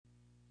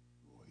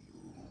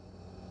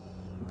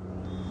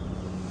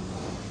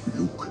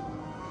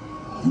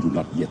You do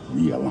not yet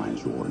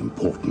realize your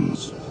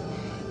importance.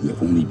 You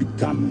have only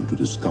begun to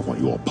discover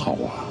your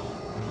power.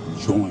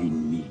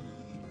 Join me,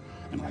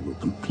 and I will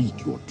complete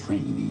your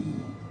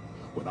training.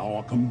 With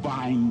our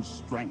combined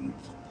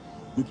strength,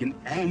 we can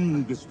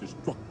end this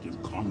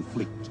destructive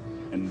conflict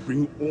and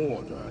bring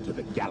order to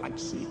the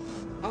galaxy.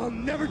 I'll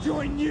never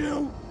join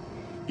you!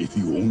 If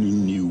you only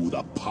knew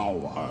the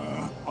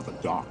power of the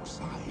dark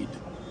side.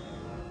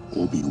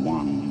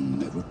 Obi-Wan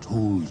never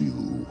told you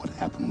what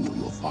happened to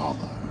your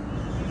father.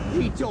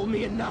 He told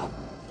me enough.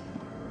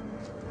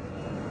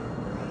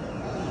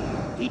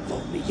 He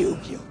told me you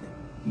killed him.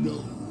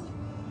 No.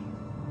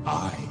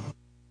 I.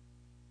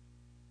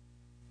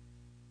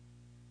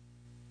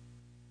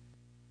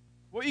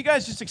 What you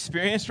guys just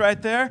experienced right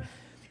there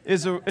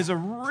is a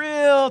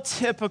real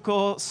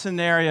typical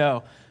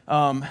scenario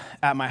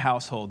at my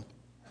household.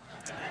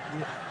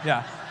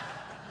 Yeah.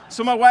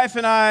 So my wife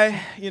and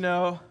I,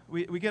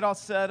 we get all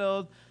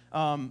settled.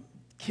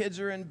 Kids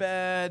are in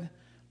bed.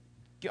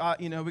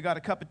 We got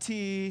a cup of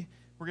tea.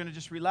 We're going to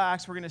just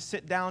relax. We're going to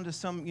sit down to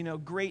some,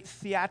 great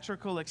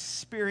theatrical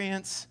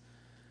experience.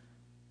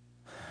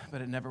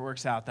 But it never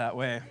works out that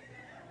way.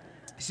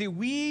 See,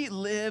 we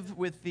live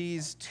with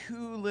these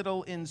two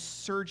little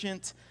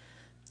insurgent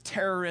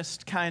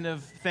terrorist kind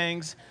of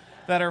things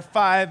that are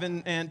 5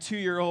 and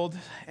 2-year-old.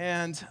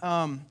 And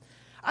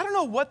I don't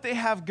know what they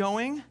have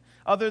going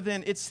other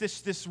than it's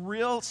this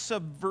real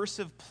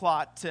subversive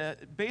plot to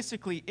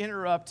basically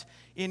interrupt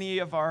any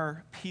of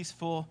our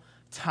peaceful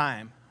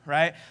time,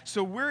 right?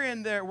 So we're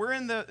in the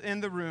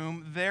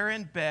room, they're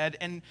in bed,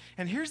 and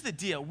here's the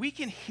deal. We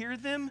can hear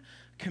them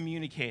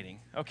communicating,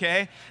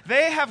 okay?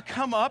 They have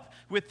come up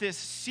with this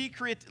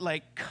secret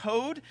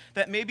code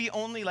that maybe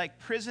only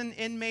prison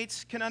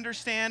inmates can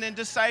understand and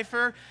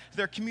decipher.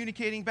 They're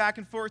communicating back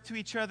and forth to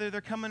each other. They're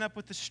coming up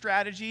with the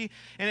strategy,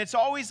 and it's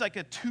always like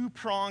a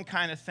two-prong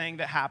kind of thing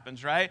that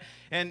happens, right?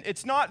 And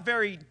it's not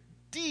very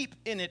deep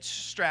in its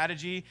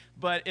strategy,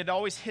 but it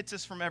always hits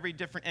us from every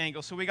different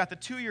angle. So we got the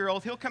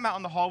 2-year-old, he'll come out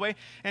in the hallway,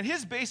 and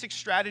his basic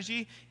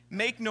strategy,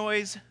 make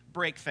noise,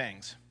 break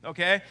things,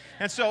 okay?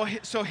 And so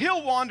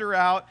he'll wander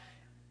out,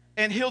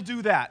 and he'll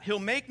do that. He'll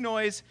make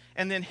noise,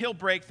 and then he'll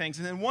break things.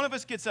 And then one of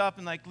us gets up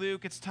and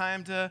Luke, it's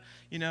time to,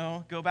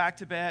 go back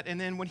to bed. And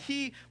then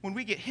when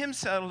we get him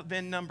settled,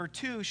 then number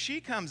 2, she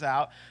comes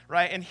out,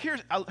 right? And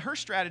here's her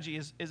strategy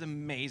is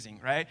amazing,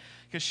 right?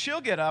 Because she'll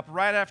get up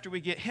right after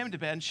we get him to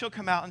bed, and she'll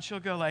come out and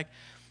she'll go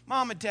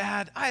Mom and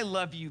Dad, I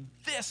love you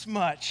this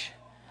much.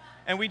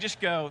 And we just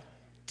go,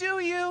 do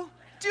you?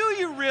 Do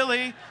you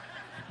really?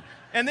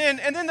 And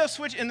then they'll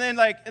switch, and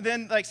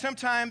then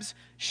sometimes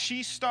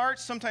she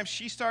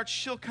starts,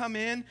 she'll come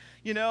in,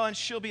 and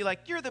she'll be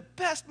like, you're the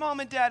best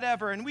mom and dad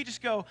ever. And we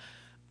just go,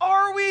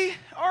 are we?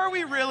 Are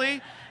we really?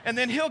 And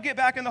then he'll get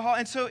back in the hall.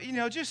 And so,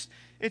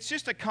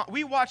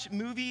 we watch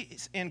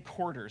movies in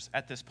quarters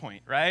at this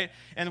point, right?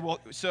 And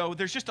so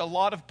there's just a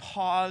lot of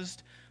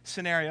paused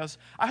scenarios.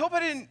 I hope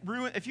I didn't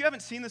ruin, if you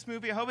haven't seen this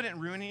movie, I hope I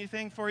didn't ruin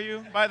anything for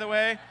you, by the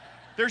way.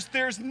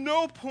 There's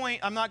no point,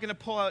 I'm not going to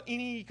pull out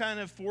any kind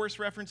of Force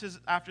references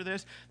after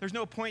this. There's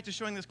no point to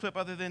showing this clip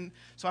other than,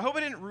 so I hope I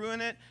didn't ruin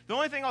it. The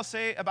only thing I'll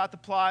say about the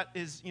plot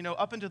is,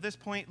 up until this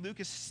point, Luke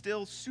is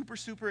still super,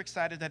 super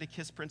excited that he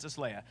kissed Princess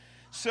Leia.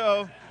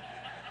 So,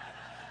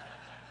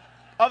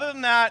 other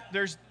than that,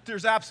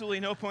 there's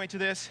absolutely no point to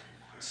this.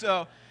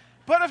 So,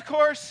 but of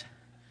course,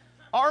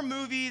 our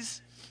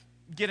movies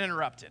get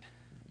interrupted.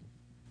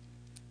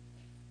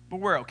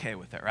 But we're okay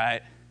with it,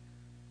 right?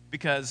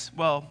 Because,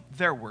 well,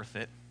 they're worth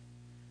it.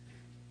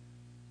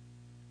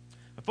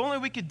 If only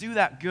we could do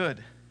that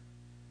good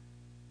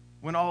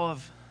when all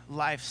of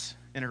life's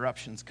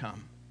interruptions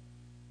come.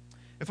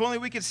 If only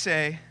we could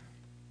say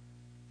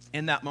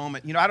in that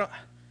moment, I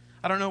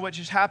don't know what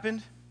just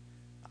happened.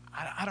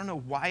 I don't know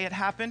why it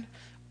happened.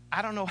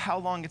 I don't know how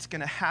long it's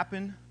going to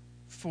happen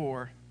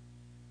for.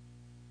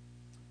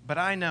 But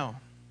I know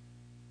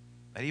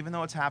that even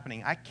though it's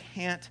happening, I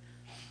can't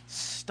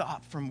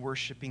stop from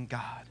worshiping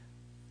God.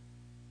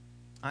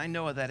 I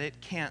know that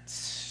it can't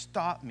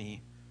stop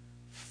me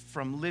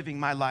from living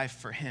my life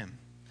for Him.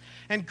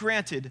 And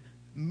granted,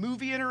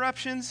 movie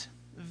interruptions,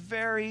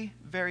 very,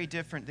 very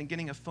different than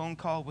getting a phone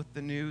call with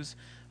the news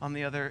on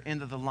the other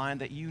end of the line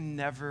that you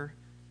never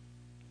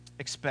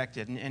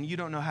expected and you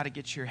don't know how to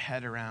get your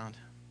head around.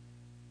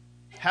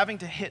 Having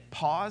to hit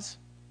pause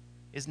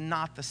is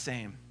not the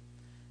same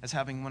as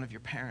having one of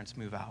your parents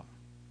move out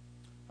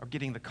or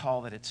getting the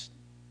call that it's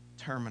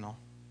terminal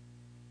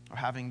or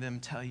having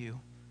them tell you,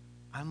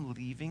 I'm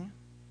leaving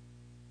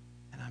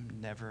and I'm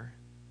never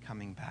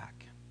coming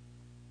back.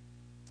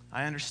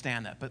 I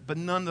understand that, but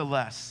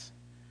nonetheless,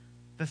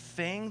 the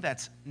thing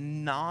that's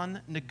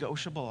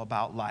non-negotiable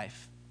about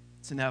life,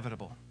 it's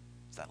inevitable,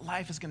 is that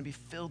life is going to be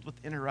filled with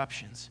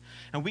interruptions.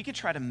 And we can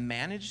try to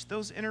manage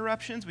those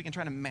interruptions. We can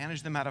try to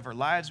manage them out of our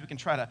lives. We can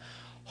try to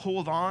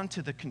hold on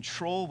to the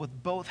control with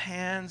both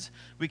hands.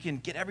 We can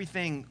get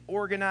everything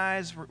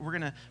organized. We're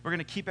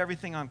gonna keep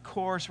everything on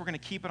course. We're gonna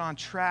keep it on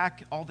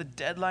track. All the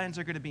deadlines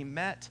are gonna be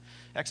met.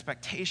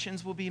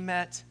 Expectations will be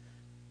met.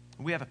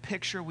 We have a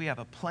picture, we have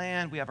a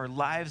plan, we have our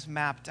lives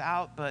mapped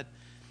out, but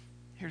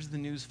here's the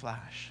news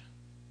flash.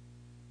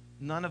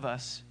 None of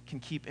us can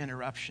keep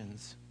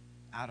interruptions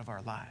out of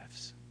our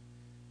lives.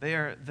 They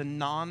are the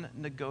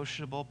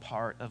non-negotiable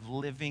part of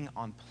living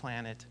on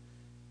planet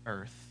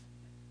Earth.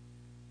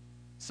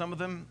 Some of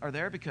them are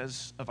there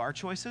because of our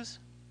choices.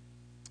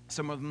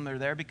 Some of them are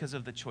there because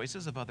of the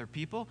choices of other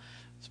people.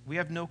 We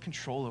have no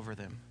control over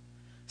them.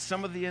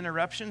 Some of the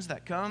interruptions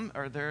that come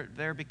are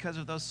there because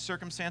of those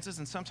circumstances,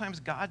 and sometimes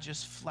God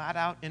just flat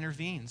out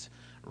intervenes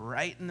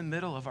right in the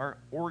middle of our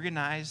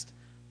organized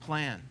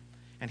plan.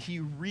 And he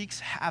wreaks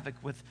havoc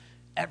with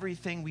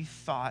everything we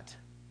thought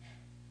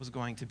was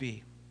going to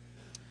be.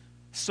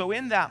 So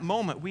in that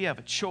moment, we have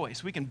a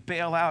choice. We can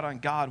bail out on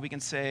God. We can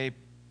say,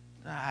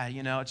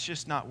 it's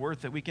just not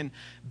worth it. We can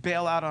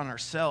bail out on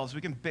ourselves.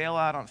 We can bail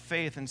out on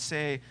faith and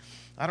say,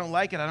 I don't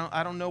like it.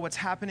 I don't know what's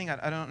happening.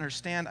 I don't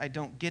understand. I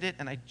don't get it.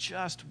 And I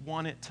just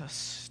want it to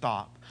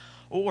stop.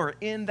 Or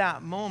in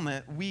that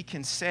moment, we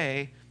can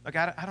say, look,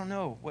 I don't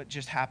know what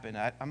just happened.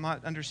 I'm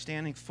not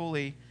understanding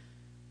fully,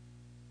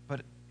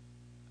 but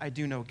I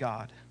do know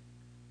God.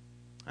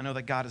 I know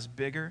that God is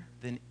bigger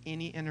than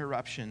any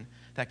interruption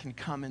that can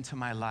come into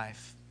my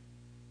life.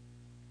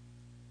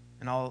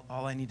 And all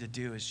I need to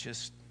do is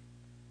just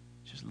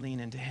lean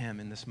into him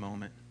in this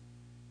moment.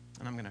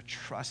 And I'm going to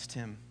trust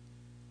him.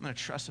 I'm going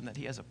to trust him that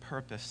he has a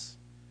purpose,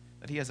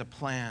 that he has a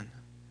plan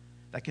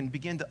that can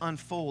begin to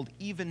unfold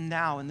even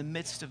now in the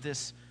midst of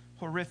this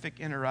horrific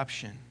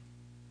interruption.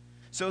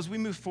 So as we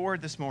move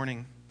forward this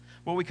morning,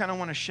 what we kind of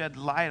want to shed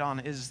light on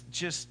is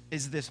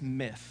this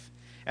myth.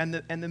 And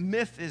the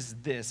myth is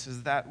this,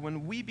 is that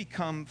when we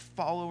become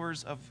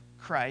followers of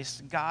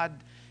Christ,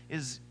 God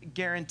is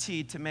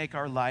guaranteed to make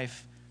our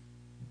life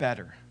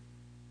better.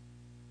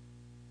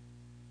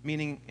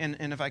 Meaning, and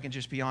if I can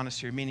just be honest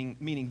here,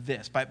 meaning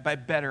this. By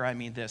better, I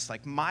mean this.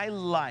 Like my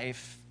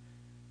life,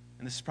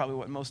 and this is probably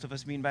what most of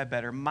us mean by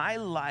better, my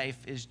life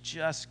is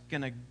just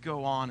going to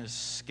go on as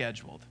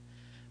scheduled.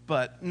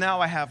 But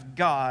now I have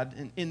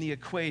God in the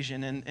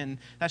equation, and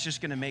that's just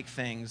going to make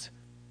things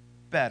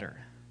better.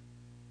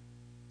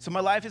 So my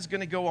life is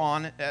going to go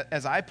on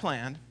as I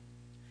planned.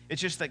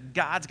 It's just that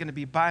God's going to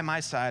be by my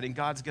side and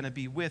God's going to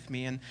be with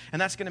me. And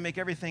that's going to make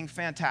everything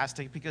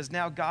fantastic because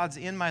now God's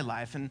in my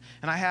life and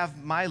I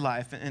have my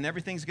life and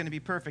everything's going to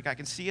be perfect. I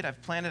can see it.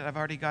 I've planned it. I've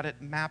already got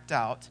it mapped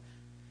out.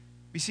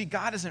 You see,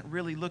 God isn't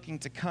really looking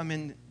to come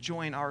and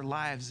join our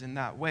lives in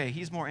that way.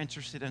 He's more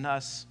interested in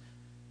us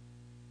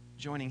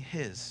joining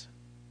his.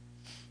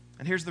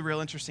 And here's the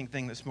real interesting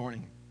thing this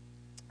morning.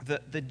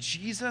 The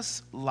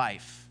Jesus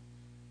life,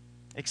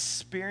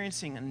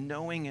 experiencing and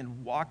knowing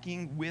and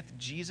walking with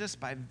Jesus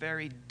by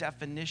very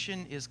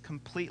definition is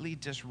completely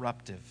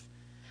disruptive.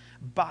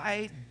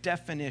 By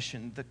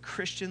definition, the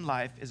Christian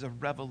life is a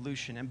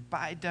revolution. And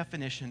by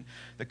definition,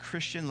 the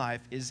Christian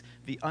life is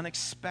the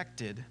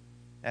unexpected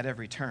at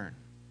every turn.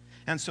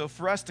 And so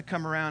for us to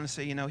come around and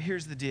say,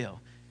 here's the deal.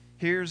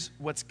 Here's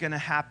what's going to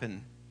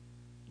happen,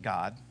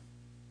 God.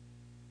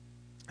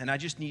 And I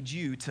just need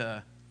you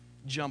to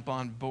jump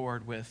on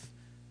board with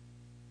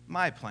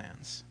my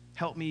plans.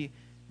 Help me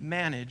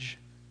manage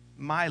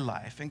my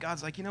life. And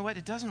God's like, you know what?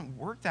 It doesn't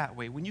work that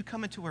way. When you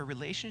come into a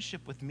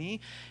relationship with me,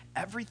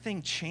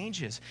 everything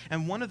changes.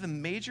 And one of the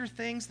major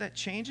things that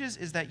changes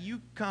is that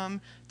you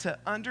come to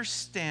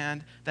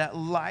understand that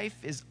life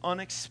is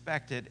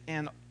unexpected.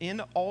 And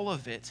in all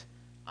of it,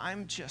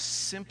 I'm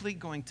just simply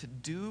going to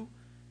do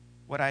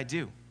what I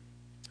do.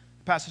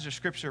 The passage of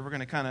Scripture we're going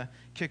to kind of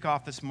kick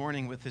off this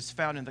morning with is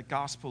found in the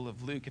Gospel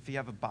of Luke. If you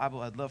have a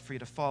Bible, I'd love for you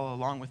to follow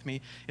along with me.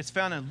 It's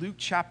found in Luke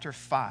chapter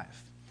 5.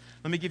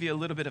 Let me give you a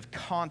little bit of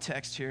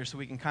context here so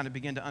we can kind of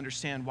begin to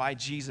understand why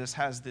Jesus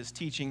has this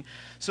teaching.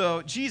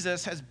 So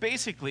Jesus has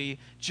basically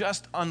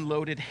just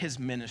unloaded his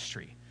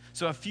ministry.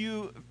 So a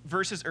few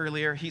verses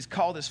earlier, he's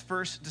called his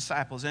first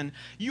disciples. And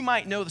you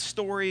might know the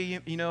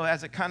story,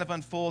 as it kind of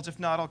unfolds. If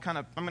not,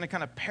 I'm going to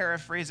kind of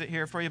paraphrase it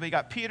here for you. But you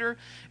got Peter,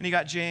 and you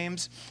got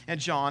James and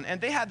John.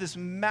 And they had this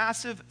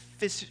massive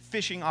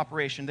fishing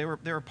operation. They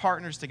were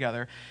partners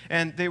together,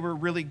 and they were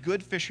really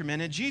good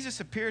fishermen. And Jesus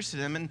appears to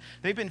them, and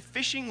they've been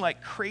fishing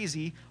like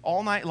crazy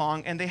all night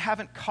long, and they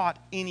haven't caught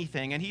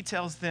anything. And he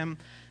tells them,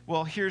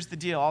 well, here's the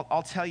deal.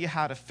 I'll tell you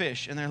how to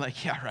fish. And they're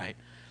like, yeah, right.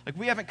 Like,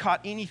 we haven't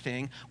caught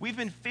anything. We've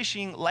been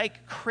fishing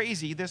like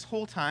crazy this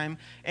whole time,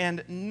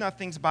 and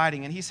nothing's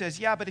biting. And he says,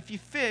 yeah, but if you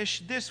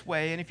fish this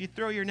way, and if you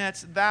throw your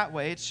nets that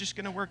way, it's just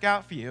going to work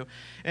out for you.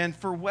 And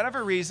for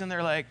whatever reason,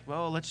 they're like,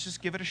 well, let's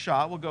just give it a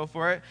shot. We'll go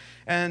for it.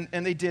 And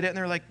they did it, and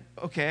they're like,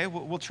 okay,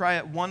 we'll try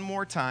it one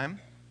more time.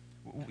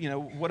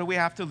 What do we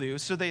have to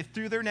lose? So they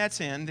threw their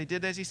nets in. They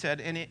did as he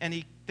said,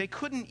 and they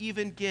couldn't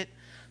even get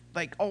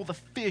like all the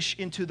fish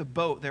into the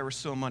boat. There were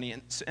so many.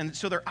 And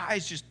so their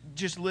eyes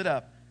just lit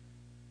up.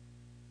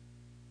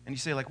 And you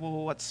say, like,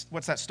 well,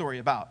 what's that story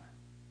about?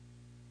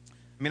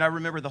 I mean, I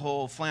remember the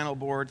whole flannel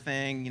board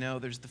thing.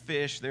 There's the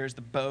fish, there's the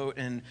boat,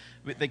 and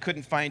they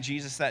couldn't find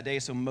Jesus that day,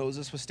 so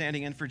Moses was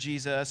standing in for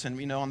Jesus,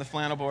 and on the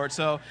flannel board.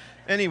 So,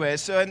 anyway,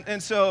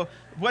 so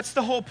what's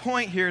the whole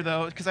point here,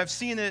 though? Because I've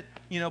seen it,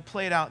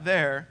 played out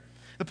there.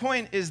 The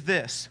point is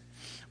this: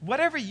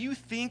 whatever you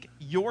think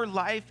your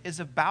life is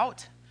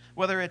about,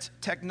 whether it's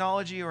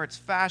technology or it's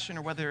fashion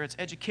or whether it's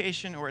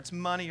education or it's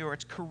money or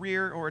it's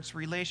career or it's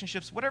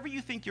relationships, whatever you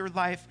think your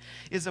life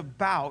is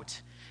about,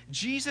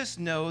 Jesus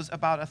knows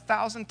about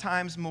 1,000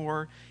 times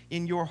more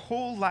in your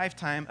whole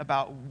lifetime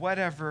about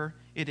whatever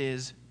it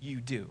is you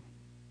do.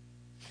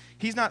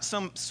 He's not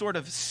some sort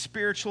of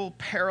spiritual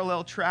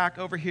parallel track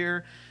over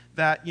here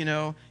that,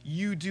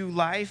 you do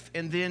life,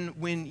 and then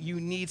when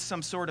you need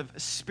some sort of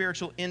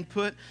spiritual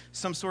input,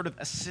 some sort of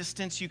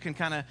assistance, you can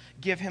kind of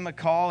give him a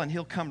call and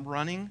he'll come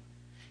running.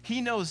 He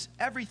knows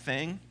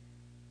everything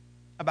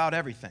about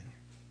everything.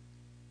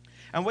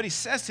 And what he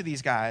says to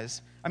these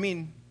guys,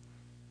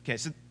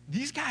 so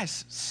these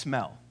guys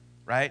smell,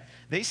 right?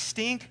 They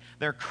stink,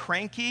 they're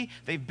cranky,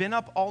 they've been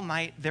up all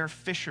night, they're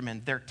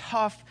fishermen. They're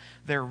tough,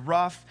 they're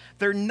rough.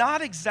 They're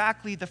not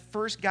exactly the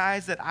first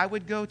guys that I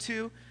would go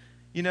to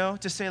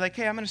say like,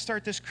 hey, I'm going to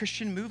start this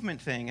Christian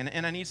movement thing,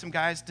 and I need some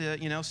guys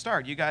to,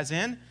 start. You guys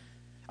in?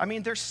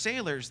 They're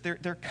sailors.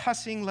 They're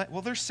cussing.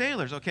 They're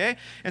sailors, okay?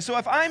 And so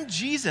if I'm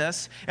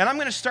Jesus and I'm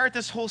going to start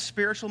this whole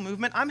spiritual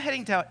movement, I'm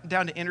heading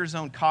down to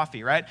Interzone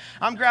Coffee, right?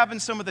 I'm grabbing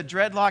some of the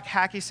dreadlock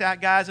hacky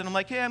sack guys, and I'm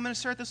like, hey, I'm going to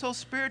start this whole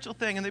spiritual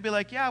thing. And they'd be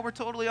like, yeah, we're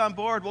totally on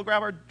board. We'll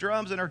grab our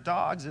drums and our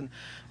dogs, and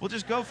we'll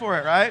just go for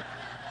it, right?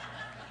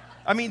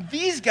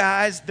 These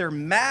guys, they're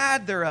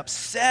mad. They're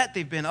upset.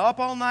 They've been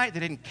up all night. They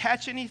didn't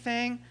catch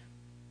anything.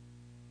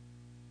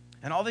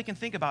 And all they can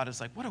think about is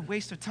like, what a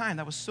waste of time.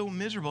 That was so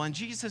miserable. And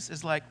Jesus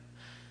is like,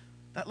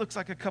 that looks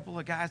like a couple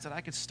of guys that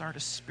I could start a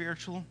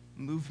spiritual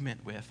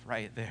movement with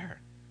right there.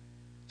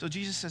 So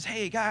Jesus says,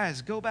 hey,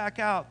 guys, go back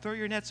out. Throw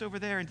your nets over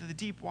there into the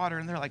deep water.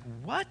 And they're like,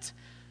 what?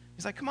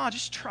 He's like, come on,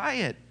 just try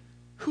it.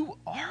 Who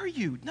are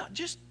you? No,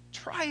 just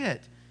try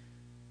it.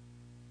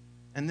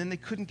 And then they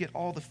couldn't get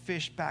all the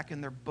fish back in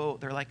their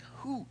boat. They're like,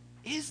 who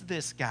is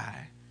this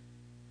guy?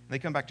 They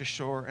come back to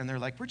shore, and they're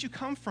like, where'd you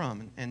come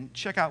from? And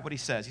check out what he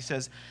says. He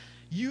says,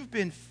 you've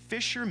been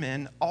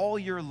fishermen all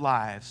your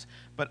lives,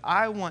 but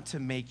I want to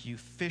make you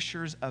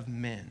fishers of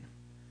men.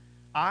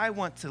 I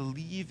want to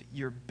leave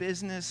your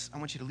business. I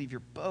want you to leave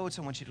your boats.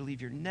 I want you to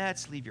leave your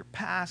nets, leave your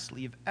past,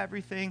 leave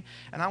everything,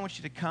 and I want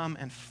you to come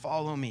and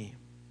follow me.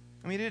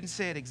 He didn't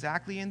say it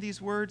exactly in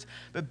these words,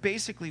 but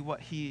basically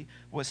what he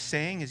was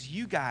saying is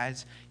you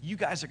guys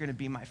are going to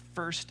be my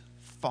first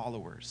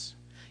followers.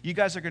 You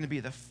guys are going to be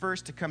the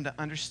first to come to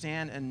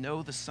understand and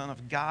know the Son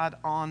of God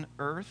on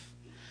earth.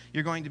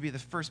 You're going to be the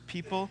first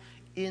people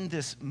in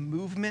this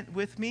movement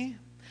with me.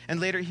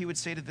 And later he would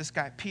say to this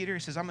guy, Peter, he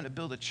says, I'm going to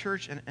build a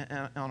church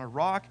on a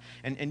rock,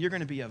 and you're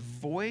going to be a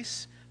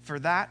voice for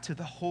that to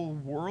the whole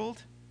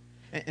world.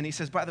 And he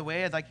says, by the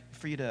way, I'd like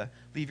for you to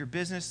leave your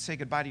business, say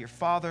goodbye to your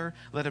father,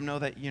 let him know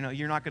that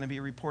you're not going to be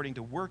reporting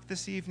to work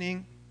this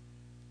evening,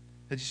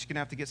 that you're just going to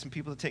have to get some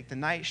people to take the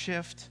night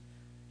shift.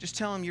 Just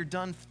tell him you're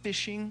done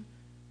fishing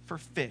for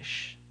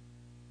fish.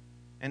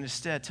 And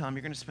instead, tell him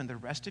you're going to spend the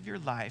rest of your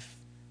life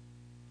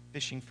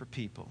fishing for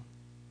people.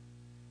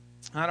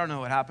 I don't know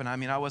what happened.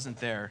 I wasn't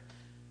there.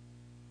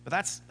 But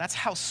that's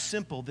how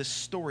simple this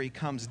story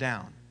comes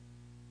down.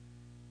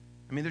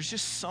 There's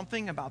just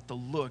something about the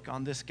look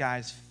on this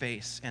guy's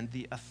face and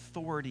the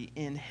authority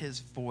in his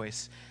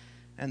voice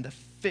and the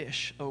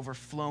fish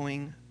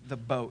overflowing the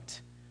boat.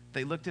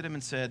 They looked at him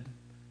and said,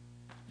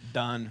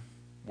 done,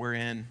 we're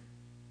in.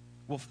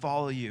 We'll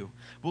follow you.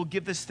 We'll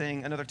give this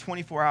thing another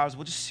 24 hours.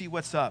 We'll just see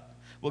what's up.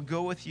 We'll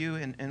go with you,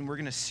 and we're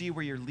going to see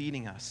where you're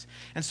leading us.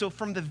 And so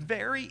from the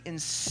very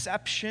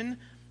inception,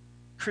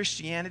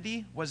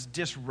 Christianity was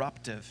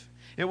disruptive.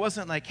 It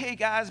wasn't like, hey,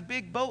 guys,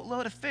 big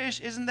boatload of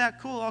fish. Isn't that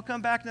cool? I'll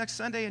come back next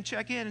Sunday and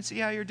check in and see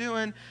how you're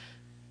doing.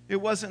 It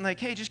wasn't like,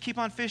 hey, just keep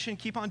on fishing,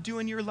 keep on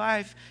doing your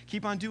life,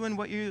 keep on doing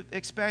what you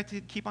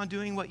expected, keep on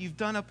doing what you've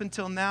done up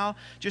until now.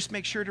 Just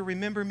make sure to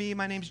remember me.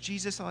 My name's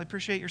Jesus. I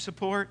appreciate your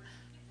support.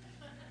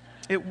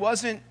 It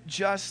wasn't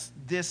just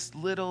this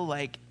little,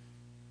 like,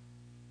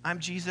 I'm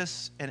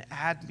Jesus and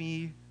add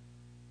me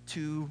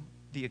to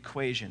the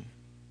equation.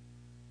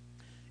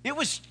 It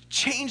was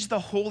change the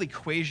whole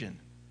equation.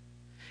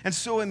 And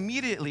so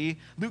immediately,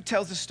 Luke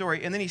tells the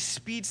story, and then he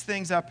speeds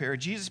things up here.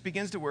 Jesus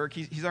begins to work.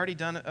 He's already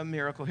done a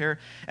miracle here.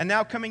 And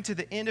now coming to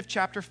the end of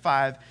chapter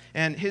 5,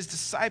 and his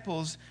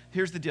disciples,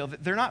 here's the deal.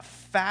 They're not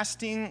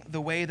fasting the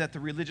way that the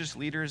religious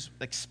leaders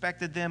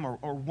expected them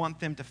or want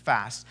them to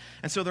fast.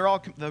 And so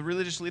the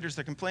religious leaders,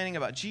 they're complaining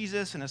about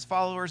Jesus and his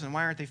followers, and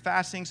why aren't they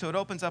fasting? So it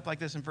opens up like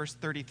this in verse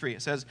 33.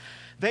 It says,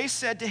 they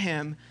said to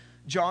him,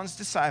 John's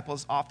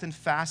disciples often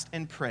fast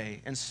and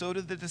pray, and so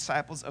do the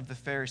disciples of the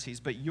Pharisees,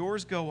 but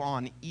yours go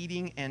on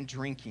eating and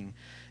drinking.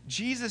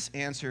 Jesus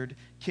answered,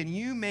 can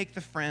you make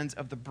the friends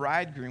of the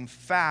bridegroom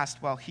fast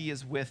while he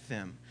is with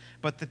them?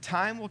 But the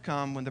time will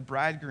come when the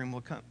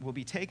bridegroom will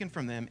be taken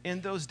from them.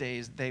 In those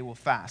days, they will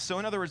fast. So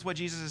in other words, what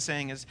Jesus is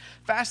saying is,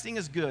 fasting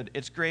is good.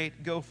 It's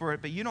great. Go for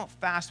it. But you don't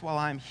fast while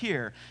I'm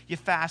here. You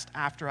fast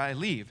after I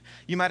leave.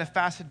 You might have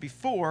fasted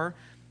before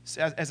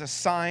as a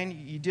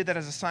sign. You did that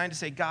as a sign to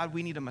say, God,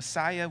 we need a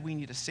Messiah. We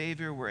need a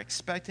Savior. We're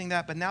expecting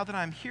that. But now that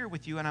I'm here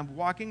with you and I'm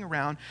walking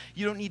around,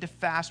 you don't need to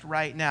fast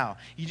right now.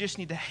 You just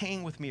need to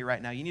hang with me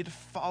right now. You need to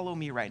follow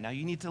me right now.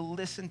 You need to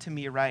listen to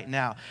me right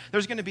now.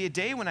 There's going to be a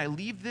day when I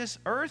leave this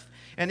earth,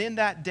 and in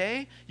that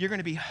day, you're going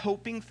to be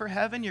hoping for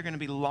heaven. You're going to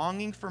be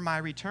longing for my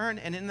return.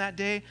 And in that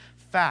day,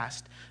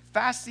 fast.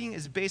 Fasting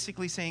is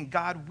basically saying,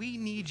 God, we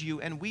need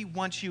you and we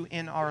want you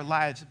in our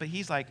lives. But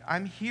he's like,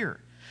 I'm here.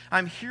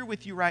 I'm here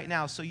with you right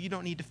now, so you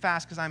don't need to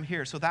fast because I'm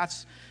here. So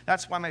that's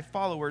why my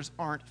followers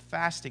aren't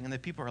fasting. And the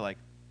people are like,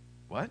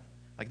 what?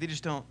 Like they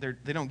just don't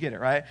get it,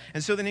 right?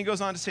 And so then he goes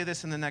on to say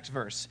this in the next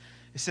verse.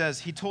 It says,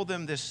 he told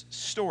them this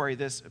story,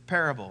 this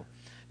parable.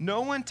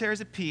 No one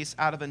tears a piece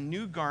out of a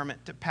new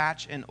garment to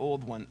patch an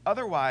old one.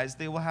 Otherwise,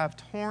 they will have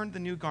torn the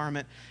new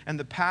garment, and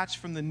the patch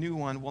from the new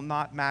one will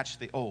not match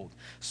the old.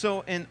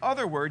 So in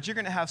other words, you're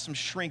going to have some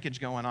shrinkage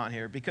going on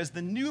here because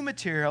the new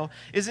material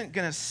isn't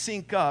going to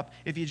sync up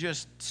if you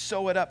just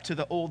sew it up to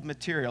the old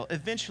material.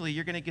 Eventually,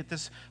 you're going to get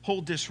this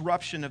whole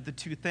disruption of the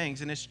two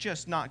things, and it's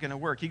just not going to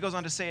work. He goes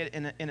on to say it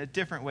in a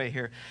different way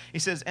here. He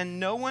says, and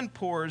no one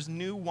pours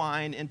new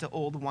wine into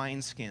old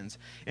wineskins.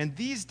 And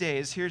these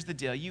days, here's the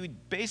deal. You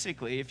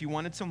basically, if you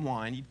wanted some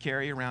wine, you'd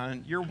carry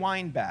around your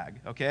wine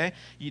bag, okay?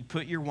 You'd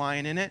put your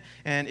wine in it,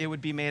 and it would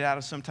be made out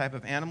of some type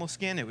of animal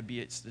skin.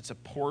 It's a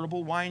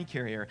portable wine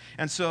carrier.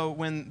 And so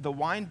when the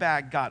wine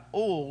bag got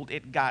old,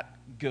 it got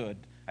good.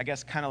 I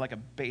guess kind of like a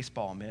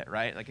baseball mitt,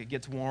 right? Like it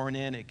gets worn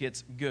in, it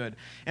gets good.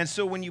 And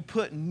so when you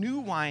put new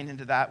wine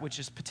into that, which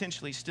is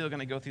potentially still going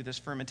to go through this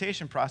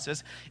fermentation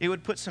process, it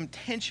would put some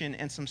tension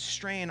and some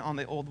strain on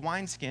the old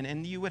wineskin,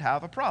 and you would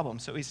have a problem.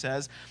 So he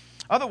says,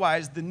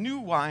 otherwise, the new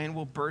wine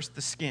will burst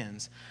the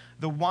skins.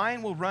 The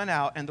wine will run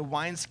out, and the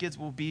wineskins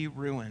will be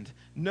ruined.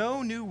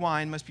 No new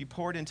wine must be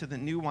poured into the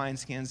new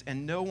wineskins,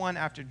 and no one,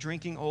 after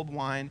drinking old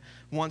wine,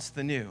 wants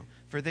the new,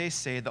 for they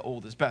say the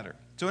old is better.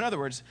 So in other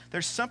words,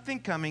 there's something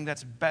coming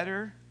that's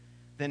better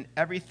than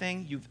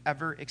everything you've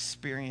ever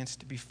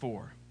experienced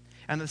before.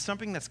 And the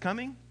something that's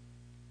coming,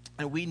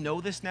 and we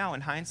know this now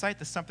in hindsight,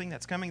 the something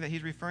that's coming that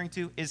he's referring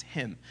to is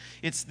him.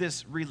 It's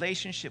this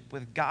relationship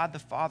with God the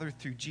Father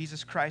through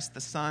Jesus Christ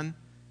the Son.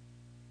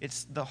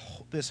 It's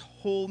this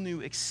whole new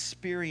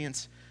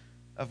experience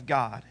of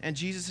God. And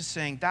Jesus is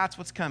saying that's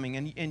what's coming.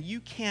 And you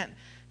can't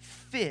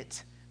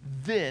fit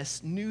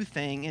this new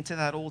thing into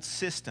that old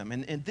system.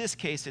 And in this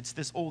case, it's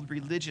this old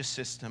religious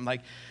system.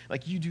 Like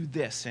you do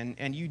this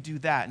and you do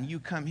that, and you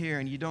come here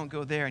and you don't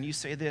go there, and you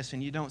say this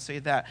and you don't say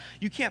that.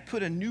 You can't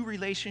put a new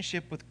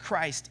relationship with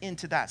Christ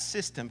into that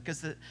system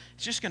because it's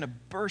just going to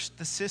burst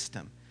the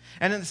system.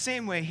 And in the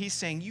same way, he's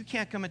saying you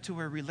can't come into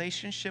a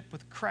relationship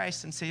with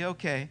Christ and say,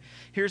 okay,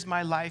 here's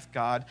my life,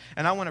 God,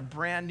 and I want a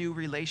brand new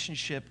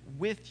relationship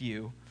with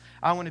you.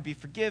 I want to be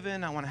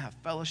forgiven. I want to have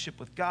fellowship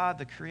with God,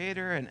 the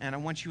Creator, and I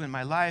want you in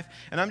my life.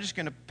 And I'm just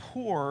going to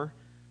pour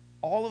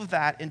all of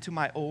that into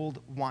my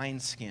old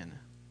wineskin.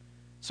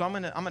 So I'm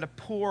going to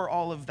pour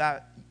all of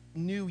that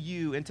new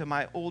you into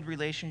my old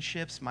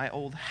relationships, my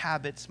old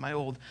habits, my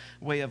old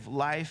way of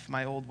life,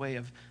 my old way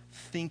of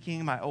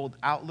thinking, my old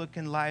outlook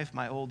in life,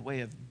 my old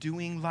way of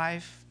doing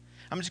life.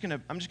 I'm just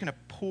gonna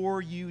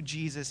pour you,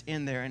 Jesus,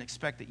 in there and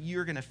expect that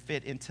you're gonna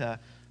fit into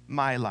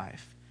my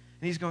life.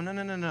 And he's going,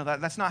 no,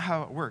 that's not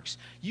how it works.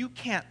 You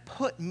can't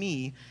put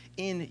me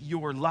in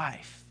your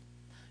life.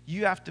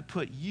 You have to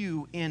put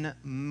you in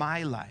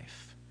my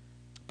life.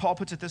 Paul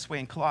puts it this way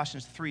in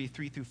Colossians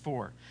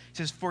 3:3-4. He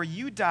says, for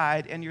you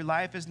died, and your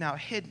life is now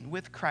hidden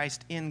with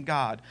Christ in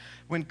God.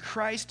 When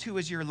Christ, who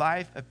is your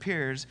life,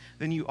 appears,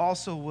 then you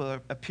also will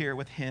appear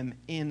with him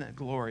in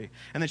glory.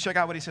 And then check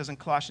out what he says in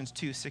Colossians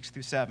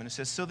 2:6-7. It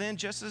says, so then,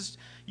 just as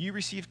you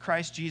received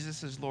Christ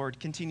Jesus as Lord,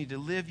 continue to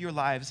live your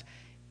lives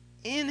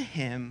in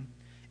him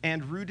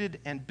and rooted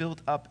and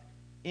built up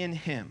in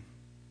him.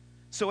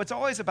 So it's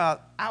always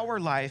about our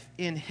life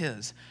in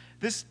his.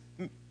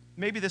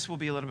 Maybe this will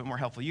be a little bit more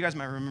helpful. You guys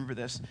might remember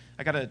this.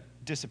 I got to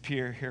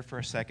disappear here for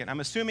a second. I'm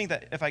assuming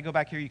that if I go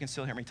back here, you can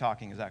still hear me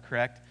talking. Is that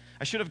correct?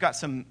 I should have got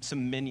some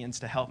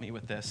minions to help me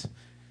with this.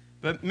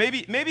 But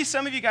maybe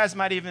some of you guys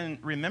might even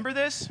remember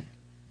this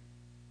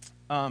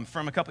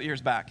from a couple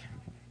years back.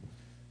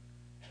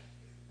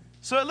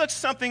 So it looks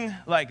something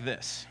like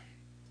this.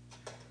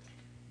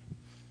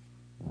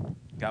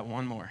 Got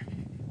one more.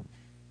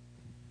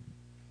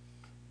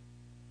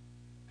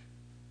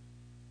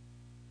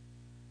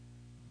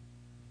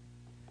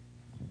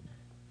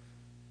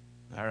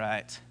 All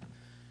right.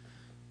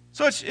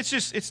 So it's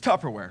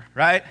Tupperware,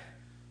 right?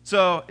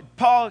 So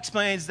Paul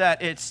explains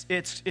that it's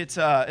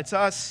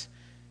us,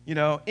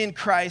 in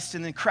Christ,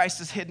 and then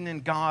Christ is hidden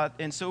in God,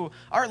 and so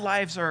our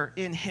lives are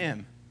in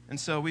him. And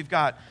so we've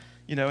got,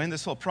 in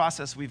this whole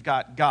process, we've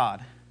got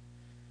God.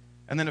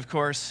 And then, of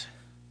course,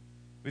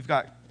 we've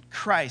got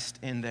Christ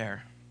in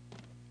there.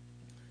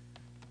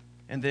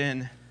 And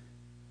then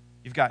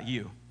You've got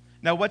you.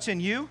 Now, what's in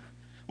you?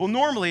 Well,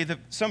 normally,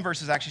 some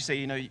verses actually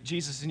say,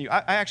 Jesus is in you.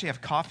 I actually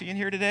have coffee in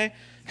here today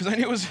because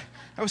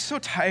I was so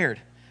tired.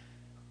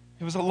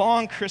 It was a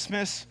long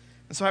Christmas,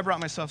 and so I brought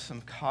myself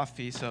some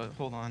coffee. So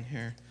hold on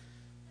here.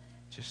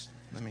 Just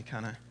let me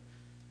kind of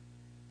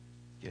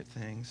get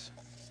things.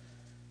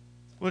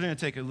 We're going to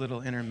take a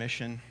little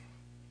intermission.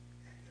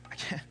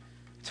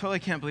 Totally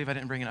can't believe I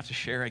didn't bring enough to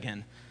share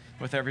again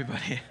with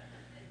everybody.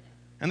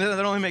 And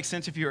that only makes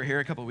sense if you were here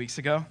a couple weeks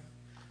ago.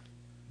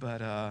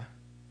 But,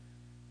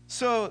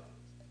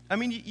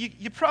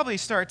 you probably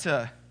start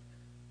to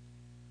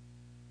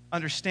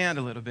understand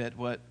a little bit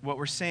what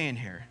we're saying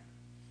here.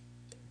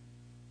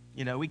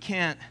 We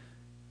can't,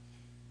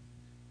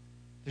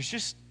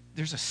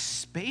 there's a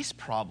space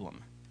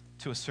problem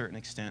to a certain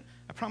extent.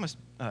 I promised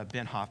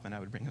Ben Hoffman I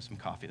would bring him some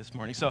coffee this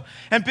morning. So,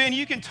 and Ben,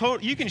 you can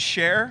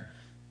share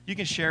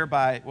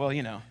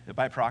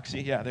by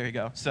proxy. Yeah, there you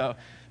go. So,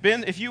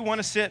 Ben, if you want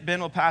to sit, Ben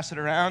will pass it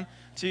around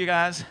to you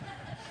guys.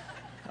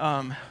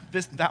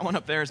 That one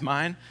up there is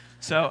mine.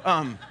 So,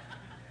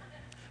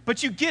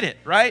 but you get it,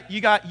 right?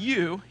 You got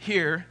you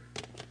here,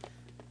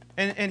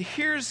 and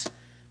here's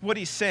what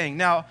he's saying.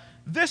 Now,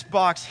 this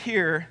box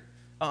here,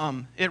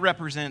 it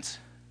represents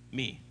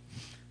me.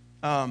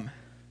 I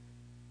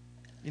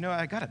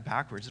got it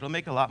backwards. It'll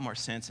make a lot more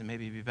sense and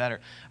maybe be better.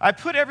 I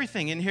put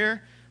everything in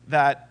here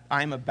that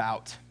I'm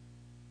about.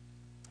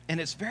 And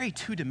it's very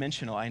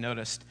two-dimensional, I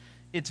noticed.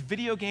 It's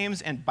video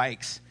games and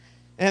bikes.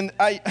 And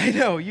I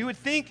know, you would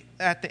think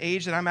at the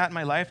age that I'm at in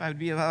my life, I would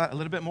be a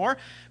little bit more.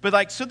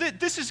 But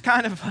this is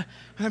kind of,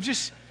 I'm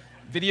just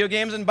video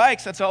games and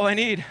bikes, that's all I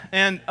need.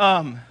 And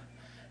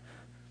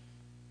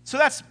so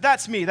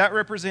that's me. That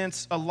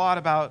represents a lot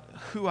about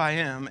who I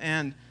am.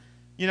 And,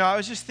 I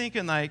was just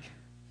thinking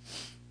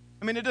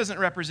it doesn't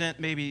represent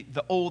maybe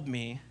the old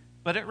me,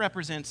 but it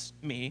represents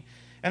me.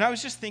 And I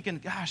was just thinking,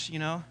 gosh,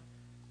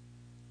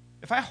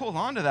 if I hold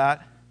on to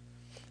that,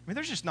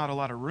 there's just not a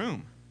lot of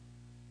room,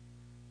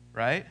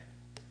 right?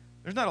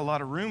 There's not a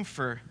lot of room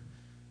for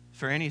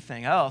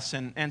anything else.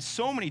 And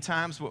so many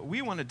times what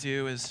we want to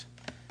do is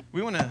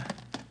we want to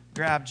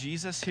grab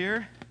Jesus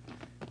here,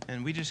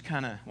 and we just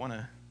kind of want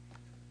to,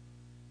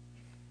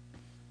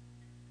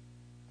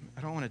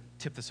 I don't want to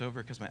tip this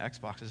over because my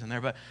Xbox is in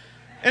there, but,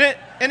 and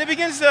it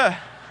begins to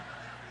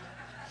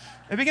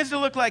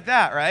look like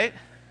that, right?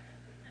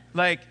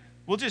 Like,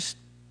 we'll just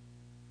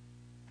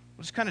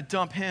kind of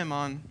dump him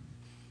on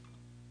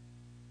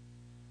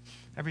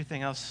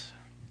everything else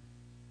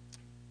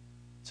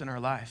that's in our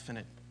life,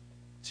 and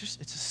it's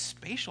a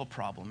spatial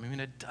problem.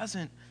 It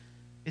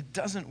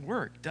doesn't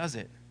work, does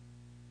it?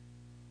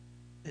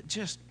 It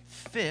just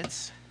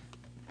fits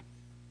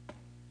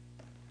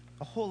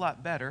a whole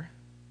lot better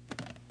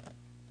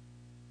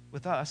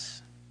with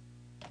us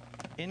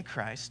in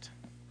Christ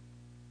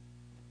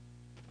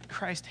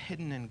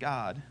hidden in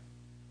God.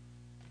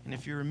 And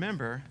if you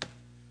remember,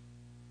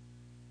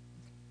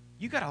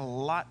 you got a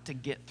lot to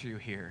get through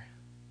here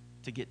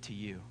to get to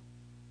you.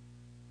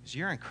 Because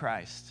you're in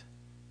Christ,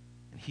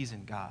 and he's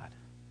in God.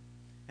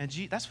 And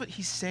that's what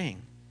he's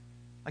saying.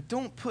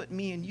 Don't put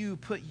me in you,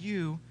 put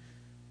you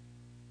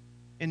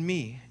in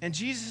me. And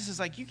Jesus is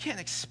like, you can't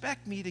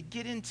expect me to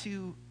get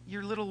into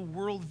your little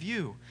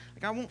worldview.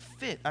 I won't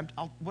fit.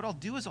 What I'll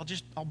do is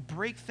I'll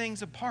break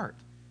things apart.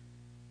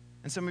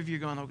 And some of you are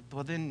going,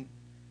 well, then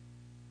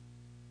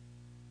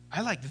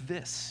I like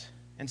this.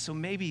 And so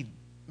maybe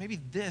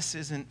this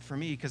isn't for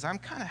me because I'm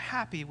kind of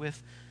happy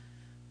with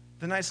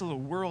the nice little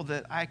world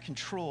that I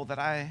control, that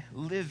I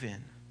live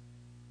in.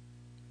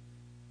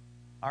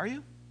 Are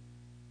you?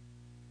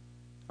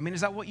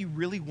 Is that what you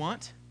really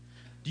want?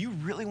 Do you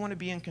really want to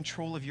be in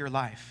control of your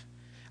life?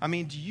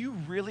 Do you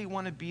really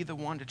want to be the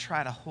one to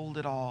try to hold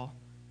it all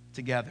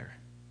together,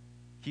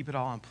 keep it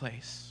all in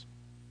place?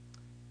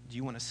 Do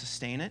you want to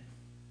sustain it?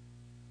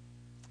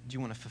 Do you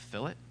want to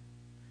fulfill it?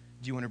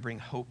 Do you want to bring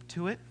hope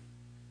to it?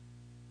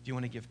 Do you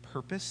want to give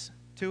purpose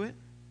to it?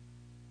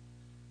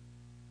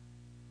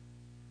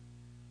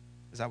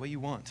 Is that what you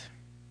want?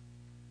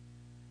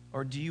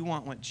 Or do you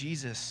want what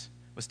Jesus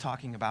was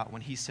talking about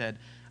when he said,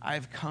 I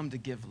have come to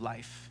give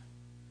life,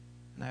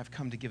 and I have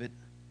come to give it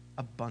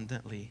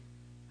abundantly.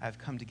 I have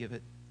come to give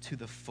it to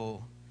the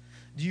full.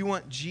 Do you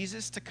want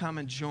Jesus to come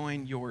and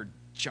join your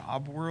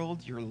job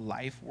world, your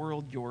life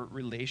world, your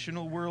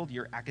relational world,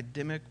 your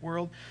academic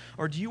world?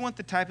 Or do you want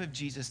the type of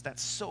Jesus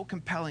that's so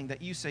compelling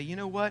that you say, you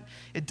know what?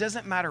 It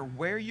doesn't matter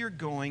where you're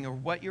going or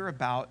what you're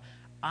about.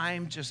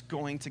 I'm just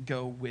going to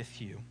go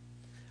with you.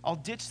 I'll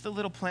ditch the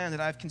little plan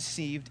that I've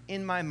conceived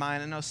in my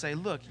mind, and I'll say,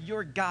 look,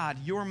 you're God,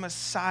 you're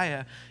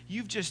Messiah.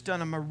 You've just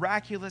done a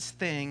miraculous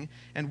thing,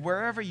 and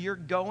wherever you're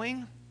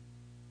going,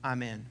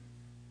 I'm in.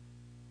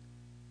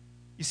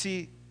 You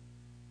see,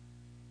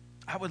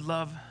 I would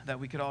love that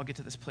we could all get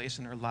to this place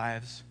in our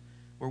lives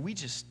where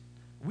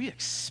we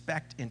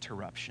expect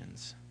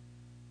interruptions.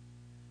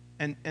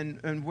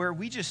 And where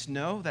we just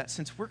know that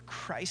since we're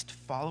Christ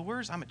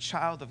followers, I'm a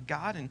child of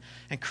God,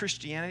 and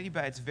Christianity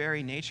by its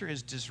very nature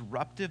is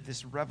disruptive,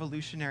 this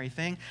revolutionary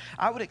thing.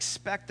 I would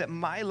expect that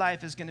my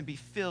life is going to be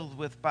filled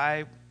with,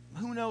 by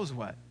who knows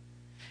what.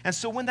 And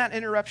so when that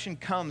interruption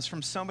comes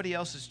from somebody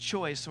else's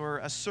choice or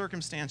a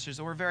circumstances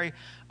or a very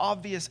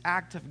obvious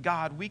act of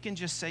God, we can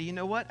just say, you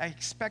know what? I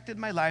expected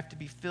my life to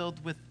be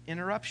filled with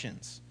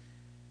interruptions.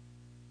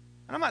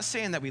 And I'm not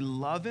saying that we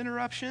love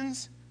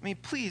interruptions. I mean,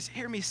 please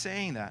hear me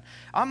saying that.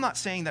 I'm not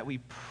saying that we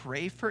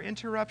pray for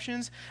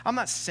interruptions. I'm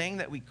not saying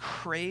that we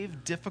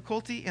crave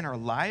difficulty in our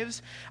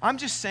lives. I'm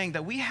just saying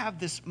that we have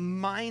this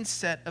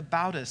mindset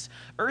about us.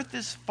 Earth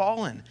is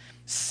fallen.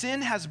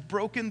 Sin has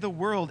broken the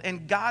world,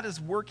 and God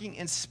is working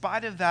in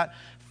spite of that,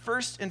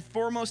 first and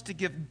foremost to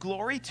give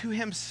glory to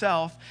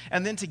himself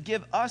and then to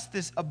give us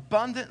this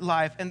abundant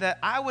life. And that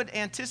I would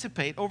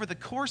anticipate over the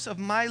course of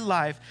my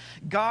life,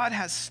 God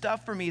has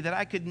stuff for me that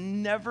I could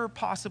never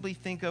possibly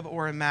think of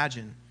or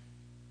imagine.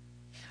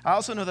 I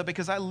also know that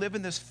because I live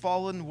in this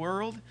fallen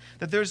world,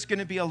 that there's going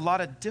to be a lot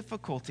of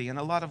difficulty and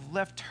a lot of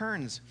left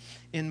turns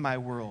in my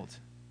world.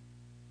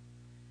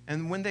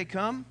 And when they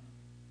come,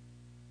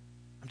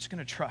 I'm just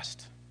going to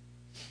trust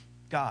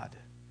God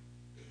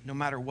no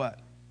matter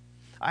what.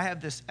 I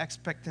have this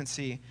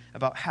expectancy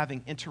about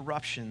having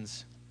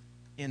interruptions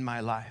in my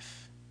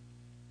life.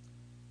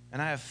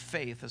 And I have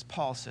faith, as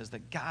Paul says,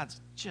 that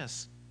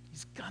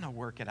he's going to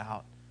work it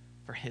out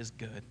for his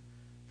good,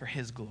 for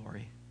his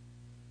glory.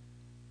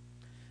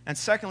 And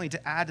secondly,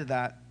 to add to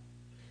that,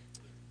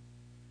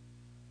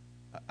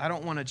 I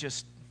don't want to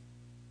just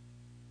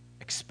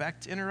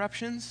expect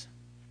interruptions.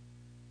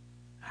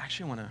 I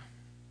actually want to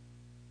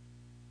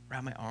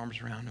wrap my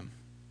arms around them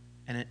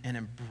and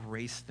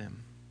embrace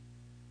them.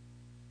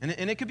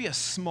 And it could be a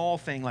small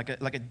thing like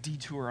a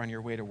detour on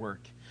your way to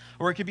work,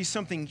 or it could be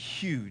something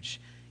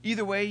huge.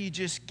 Either way, you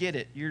just get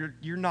it.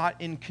 You're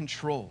not in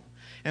control.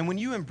 And when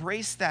you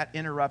embrace that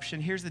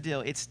interruption, here's the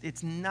deal.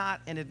 It's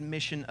not an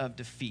admission of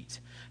defeat.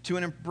 To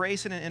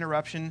embrace an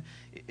interruption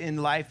in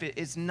life,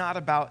 it's not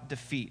about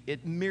defeat.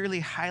 It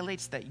merely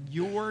highlights that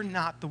you're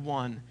not the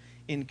one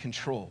in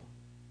control.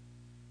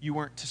 You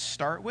weren't to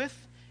start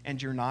with,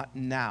 and you're not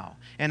now.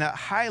 And it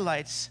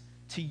highlights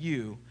to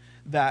you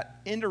that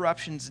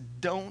interruptions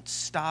don't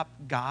stop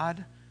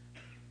God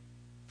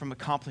from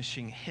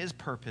accomplishing his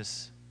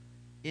purpose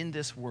in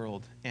this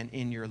world and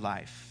in your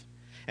life.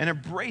 And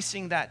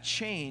embracing that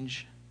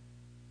change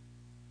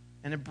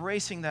and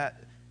embracing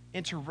that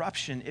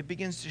interruption, it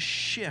begins to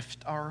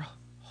shift our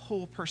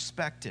whole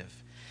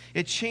perspective.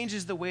 It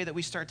changes the way that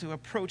we start to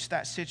approach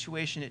that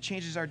situation. It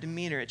changes our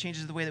demeanor. It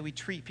changes the way that we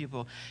treat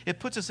people. It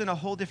puts us in a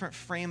whole different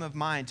frame of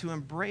mind to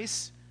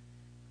embrace.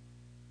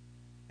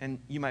 And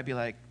you might be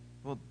like,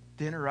 well,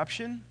 the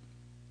interruption,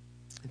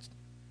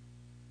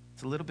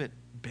 it's a little bit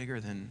bigger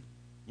than,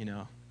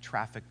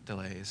 traffic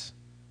delays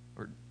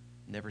or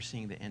never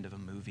seeing the end of a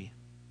movie.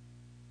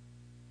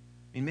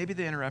 I mean, maybe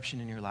the interruption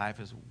in your life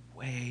is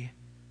way,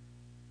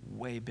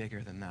 way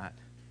bigger than that,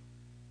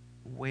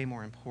 way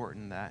more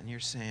important than that. And you're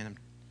saying,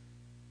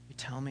 you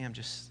telling me I'm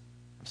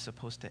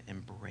supposed to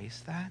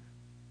embrace that?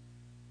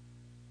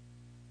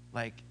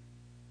 Like,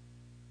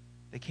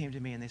 they came to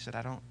me and they said,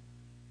 I don't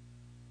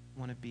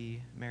want to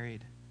be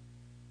married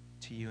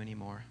to you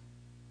anymore.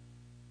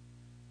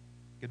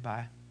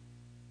 Goodbye.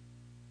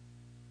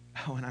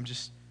 Oh, and I'm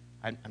just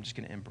going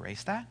to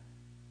embrace that?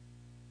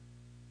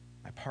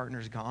 My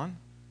partner's gone.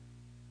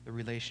 The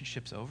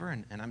relationship's over,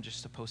 and I'm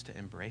just supposed to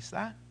embrace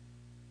that?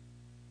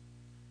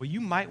 Well,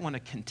 you might want to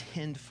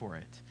contend for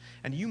it,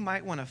 and you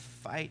might want to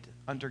fight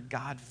under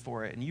God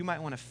for it, and you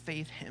might want to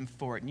faith him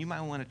for it, and you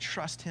might want to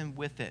trust him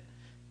with it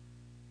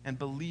and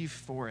believe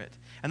for it.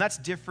 And that's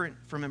different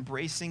from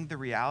embracing the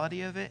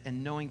reality of it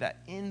and knowing that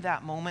in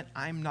that moment,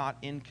 I'm not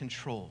in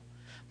control.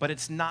 But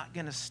it's not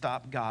going to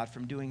stop God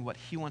from doing what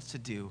he wants to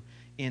do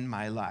in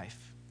my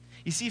life.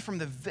 You see, from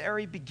the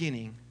very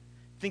beginning,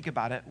 think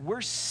about it,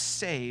 we're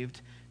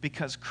saved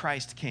because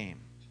Christ came.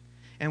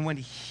 And when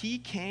he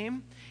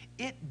came,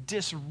 it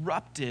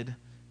disrupted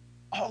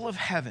all of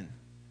heaven.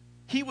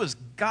 He was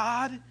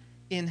God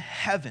in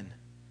heaven.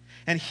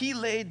 And he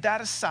laid that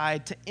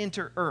aside to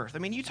enter earth. I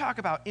mean, you talk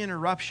about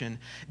interruption.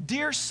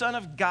 Dear Son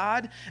of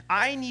God,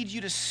 I need you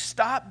to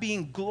stop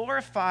being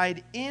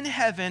glorified in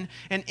heaven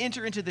and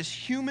enter into this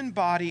human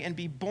body and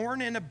be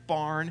born in a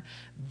barn.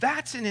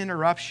 That's an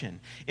interruption.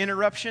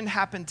 Interruption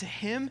happened to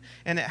him,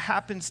 and it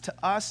happens to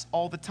us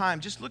all the time.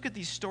 Just look at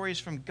these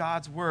stories from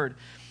God's word.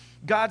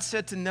 God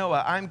said to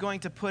Noah, I'm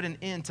going to put an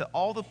end to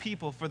all the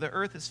people, for the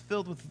earth is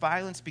filled with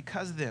violence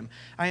because of them.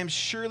 I am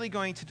surely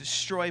going to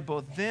destroy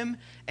both them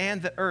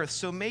and the earth.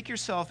 So make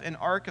yourself an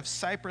ark of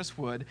cypress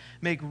wood,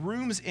 make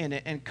rooms in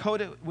it, and coat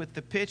it with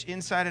the pitch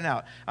inside and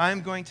out. I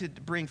am going to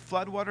bring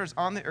floodwaters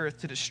on the earth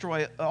to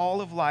destroy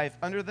all of life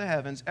under the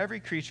heavens,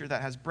 every creature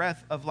that has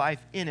breath of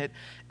life in it.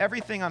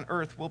 Everything on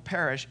earth will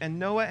perish. And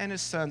Noah and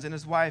his sons and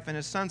his wife and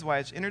his sons'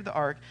 wives entered the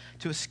ark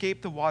to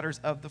escape the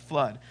waters of the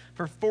flood.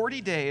 For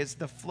 40 days,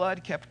 the flood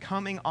kept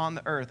coming on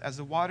the earth. As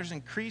the waters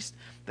increased,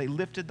 they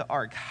lifted the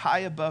ark high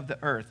above the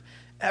earth.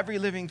 Every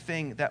living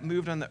thing that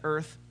moved on the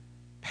earth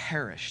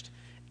perished.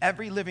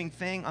 Every living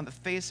thing on the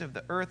face of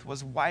the earth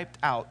was wiped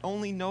out.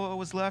 Only Noah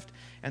was left,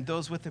 and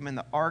those with him in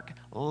the ark,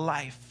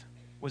 life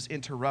was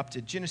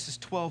interrupted. Genesis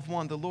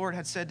 12:1, the Lord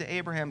had said to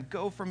Abraham,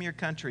 go from your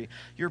country,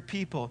 your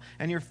people,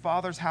 and your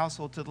father's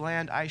household to the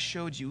land I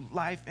showed you.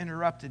 Life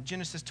interrupted.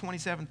 Genesis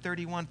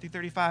 27:31 through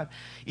 35,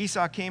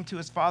 Esau came to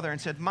his father and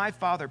said, my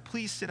father,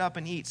 please sit up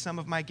and eat some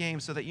of my game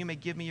so that you may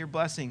give me your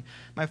blessing.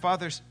 My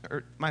father,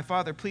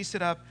 please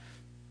sit up.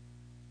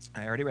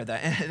 I already read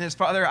that. And his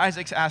father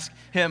Isaac asked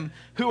him,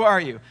 who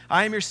are you?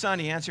 I am your son,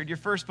 he answered, your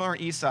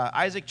firstborn Esau.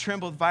 Isaac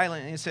trembled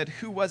violently and said,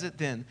 who was it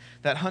then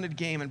that hunted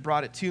game and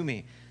brought it to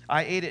me?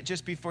 I ate it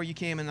just before you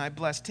came, and I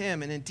blessed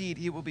him, and indeed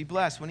he will be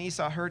blessed. When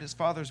Esau heard his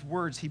father's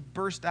words, he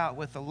burst out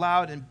with a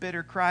loud and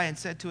bitter cry and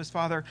said to his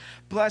father,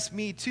 bless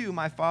me too,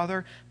 my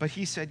father. But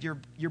he said,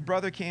 your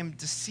brother came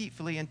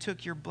deceitfully and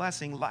took your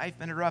blessing. Life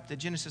interrupted.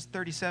 Genesis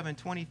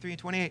 37:23 and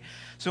 28.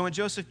 So when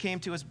Joseph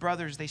came to his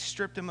brothers, they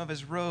stripped him of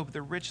his robe,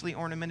 the richly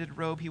ornamented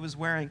robe he was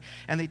wearing,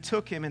 and they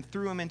took him and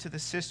threw him into the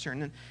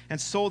cistern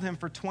and sold him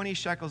for 20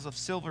 shekels of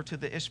silver to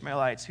the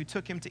Ishmaelites, who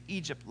took him to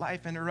Egypt.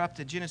 Life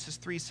interrupted. Genesis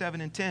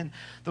 3:7 and 10.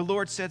 The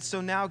Lord said,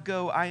 so now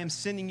go, I am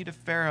sending you to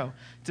Pharaoh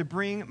to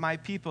bring my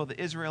people, the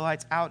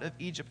Israelites, out of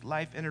Egypt.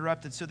 Life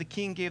interrupted. So the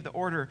king gave the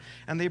order,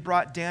 and they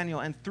brought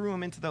Daniel and threw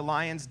him into the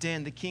lion's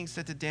den. The king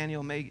said to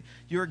Daniel, may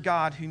your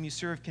God, whom you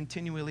serve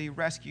continually,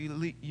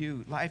 rescue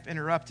you. Life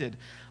interrupted.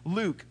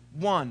 Luke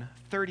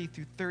 1:30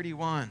 through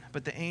 31.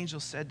 But the angel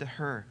said to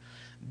her,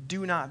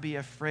 do not be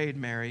afraid,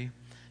 Mary.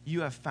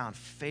 You have found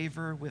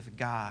favor with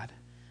God.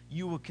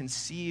 You will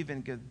conceive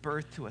and give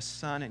birth to a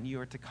son, and you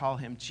are to call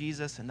him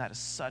Jesus. And that is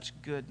such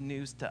good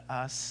news to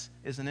us,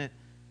 isn't it?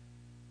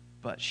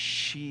 But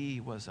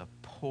she was a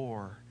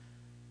poor,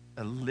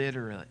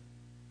 illiterate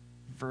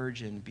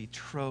virgin,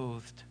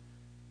 betrothed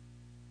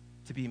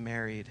to be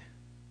married,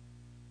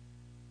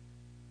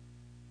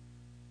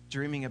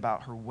 dreaming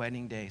about her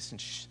wedding day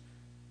since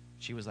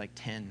she was like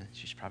 10.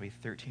 She's probably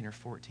 13 or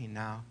 14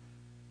 now.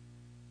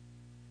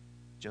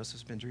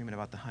 Joseph's been dreaming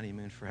about the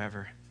honeymoon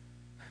forever.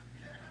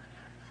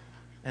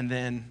 And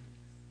then,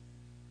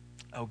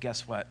 oh,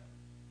 guess what?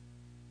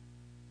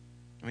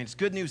 I mean, it's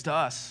good news to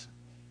us,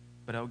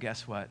 but oh,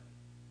 guess what?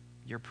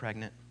 You're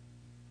pregnant.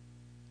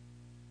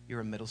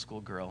 You're a middle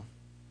school girl.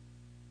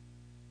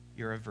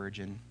 You're a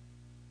virgin.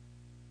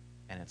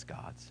 And it's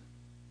God's.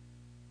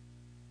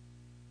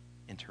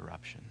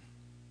 Interruption.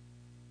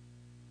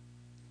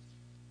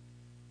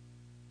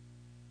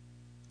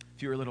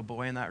 If you were a little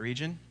boy in that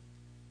region,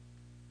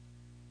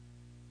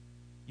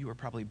 you were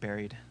probably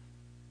buried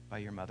by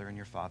your mother and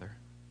your father,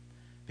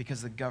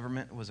 because the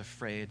government was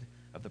afraid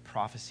of the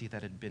prophecy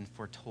that had been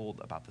foretold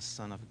about the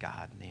Son of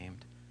God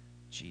named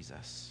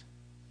Jesus.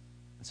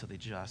 And so they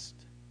just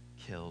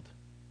killed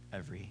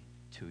every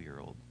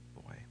 2-year-old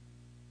boy.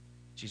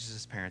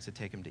 Jesus' parents had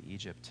taken him to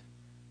Egypt,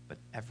 but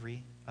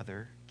every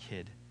other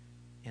kid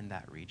in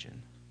that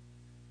region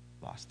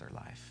lost their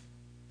life.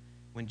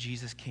 When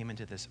Jesus came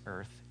into this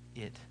earth,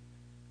 it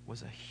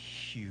was a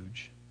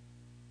huge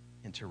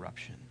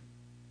interruption.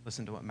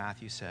 Listen to what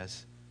Matthew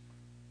says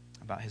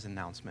about his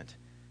announcement.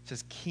 It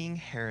says, King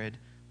Herod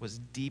was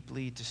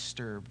deeply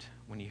disturbed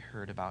when he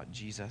heard about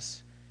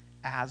Jesus,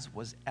 as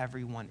was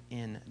everyone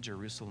in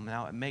Jerusalem.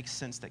 Now, it makes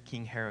sense that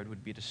King Herod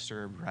would be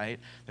disturbed, right?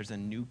 There's a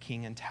new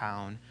king in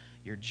town.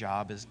 Your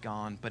job is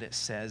gone. But it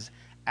says,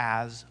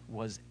 as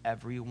was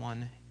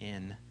everyone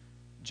in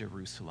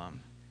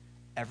Jerusalem.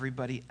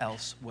 Everybody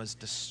else was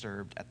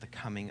disturbed at the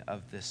coming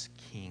of this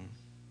king.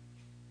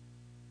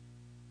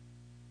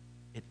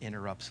 It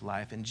interrupts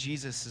life. And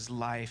Jesus'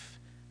 life,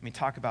 I mean,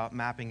 talk about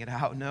mapping it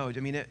out. No, I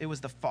mean, it was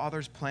the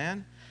Father's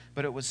plan,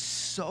 but it was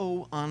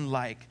so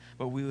unlike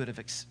what we would have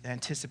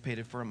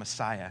anticipated for a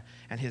Messiah.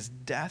 And his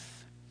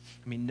death,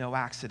 I mean, no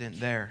accident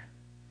there.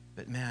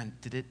 But man,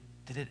 did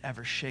it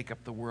ever shake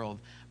up the world?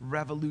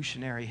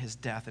 Revolutionary, his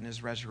death and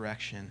his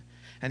resurrection.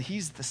 And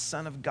he's the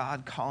Son of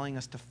God calling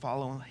us to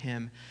follow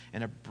him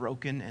in a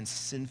broken and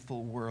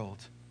sinful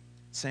world,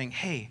 saying,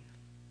 hey,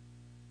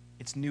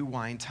 it's new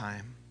wine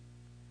time.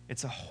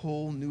 It's a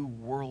whole new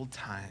world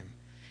time.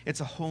 It's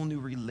a whole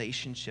new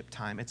relationship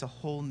time. It's a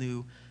whole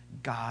new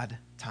God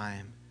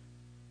time.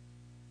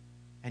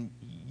 And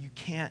you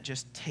can't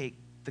just take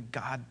the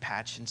God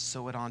patch and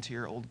sew it onto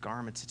your old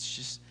garments.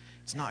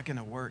 It's not going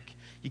to work.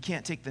 You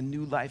can't take the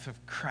new life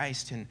of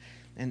Christ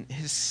and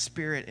his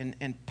spirit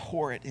and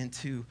pour it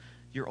into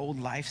your old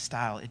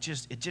lifestyle. It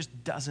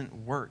just doesn't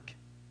work.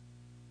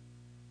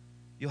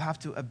 You'll have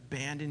to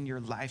abandon your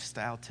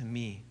lifestyle to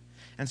me.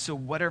 And so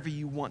whatever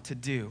you want to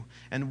do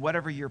and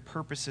whatever your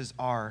purposes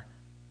are,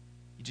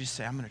 you just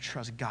say, I'm going to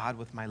trust God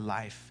with my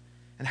life.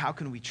 And how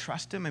can we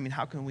trust him? I mean,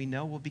 how can we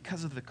know? Well,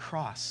 because of the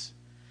cross.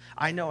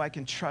 I know I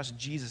can trust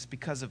Jesus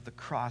because of the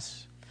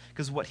cross,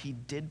 because of what he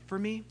did for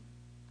me,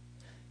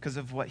 because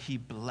of what he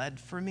bled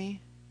for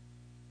me,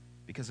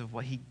 because of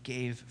what he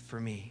gave for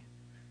me.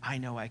 I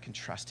know I can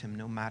trust him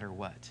no matter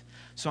what.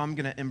 So I'm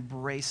going to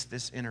embrace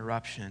this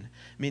interruption,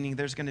 meaning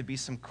there's going to be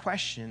some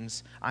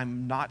questions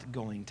I'm not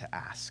going to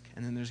ask,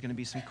 and then there's going to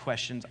be some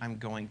questions I'm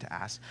going to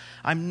ask.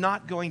 I'm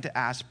not going to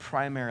ask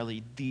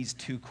primarily these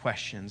two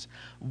questions.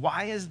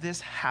 Why is this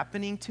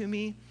happening to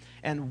me?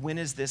 And when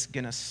is this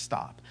going to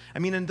stop? I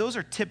mean, and those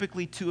are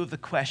typically two of the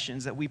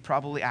questions that we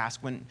probably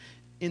ask when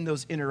in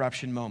those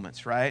interruption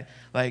moments, right?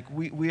 Like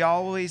we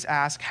always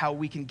ask how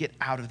we can get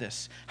out of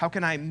this. How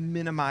can I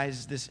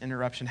minimize this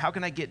interruption? How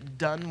can I get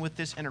done with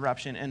this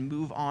interruption and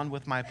move on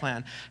with my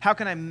plan? How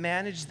can I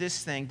manage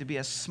this thing to be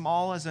as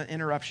small as an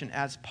interruption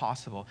as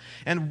possible?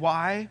 And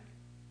why,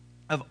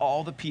 of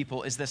all the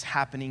people, is this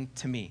happening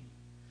to me?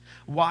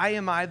 Why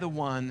am I the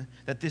one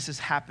that this is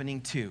happening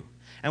to?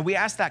 And we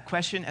ask that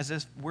question as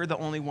if we're the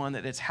only one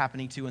that it's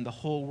happening to in the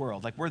whole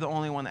world. Like we're the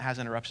only one that has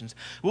interruptions.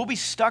 We'll be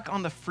stuck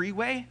on the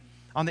freeway,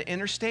 on the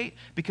interstate,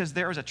 because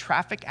there was a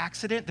traffic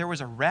accident, there was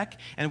a wreck,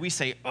 and we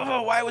say,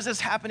 oh, why was this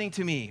happening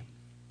to me?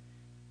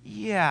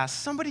 Yeah,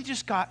 somebody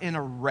just got in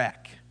a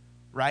wreck,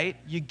 right?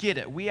 You get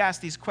it. We ask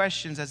these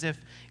questions as if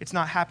it's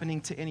not happening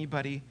to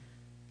anybody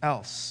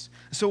else.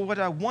 So what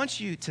I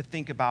want you to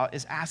think about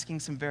is asking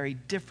some very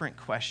different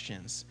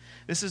questions.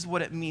 This is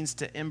what it means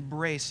to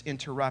embrace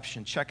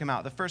interruption. Check them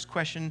out. The first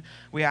question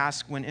we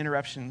ask when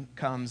interruption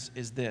comes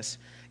is this: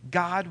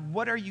 God,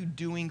 what are you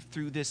doing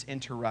through this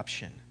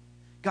interruption?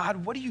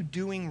 God, what are you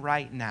doing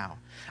right now?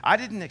 I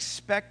didn't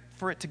expect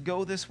for it to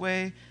go this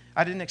way.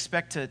 I didn't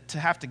expect to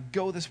have to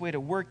go this way to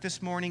work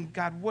this morning.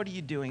 God, what are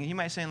you doing? And you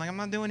might say, like, I'm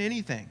not doing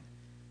anything.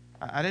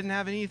 I didn't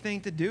have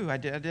anything to do. I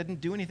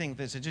didn't do anything with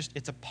this.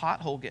 It's a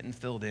pothole getting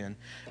filled in.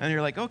 And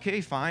you're like,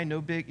 okay, fine,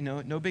 no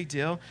big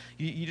deal.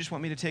 You just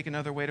want me to take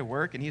another way to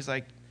work? And he's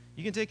like,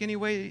 you can take any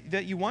way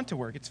that you want to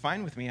work. It's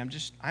fine with me.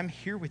 I'm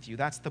here with you.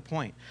 That's the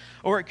point.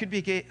 Or it could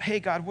be,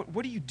 hey, God,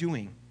 what are you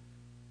doing?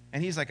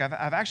 And he's like,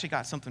 I've actually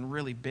got something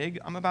really big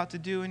I'm about to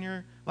do in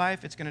your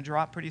life. It's going to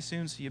drop pretty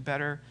soon, so you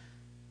better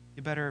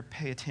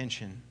pay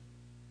attention.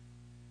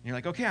 And you're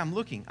like, okay, I'm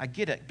looking. I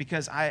get it,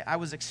 because I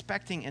was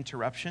expecting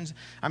interruptions.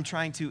 I'm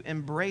trying to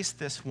embrace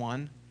this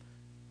one,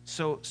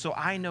 so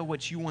I know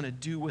what you want to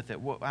do with it.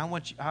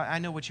 I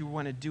know what you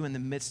want to do in the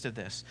midst of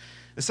this.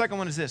 The second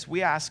one is this.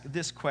 We ask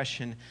this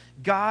question: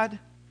 God,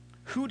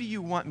 who do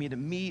you want me to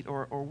meet,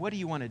 or what do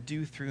you want to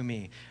do through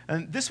me?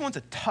 And this one's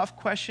a tough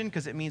question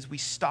because it means we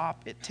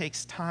stop. It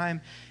takes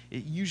time.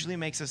 It usually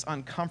makes us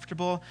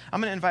uncomfortable.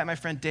 I'm going to invite my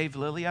friend Dave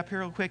Lilly up here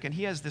real quick, and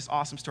he has this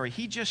awesome story.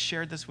 He just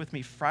shared this with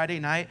me Friday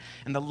night,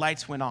 and the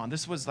lights went on.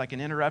 This was like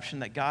an interruption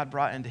that God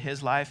brought into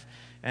his life,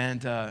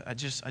 and I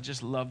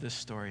just love this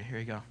story. Here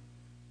you go.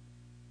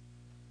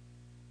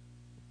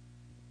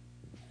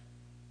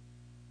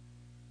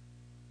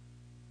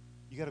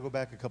 You got to go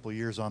back a couple of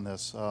years on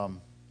this.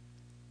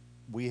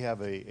 We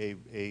have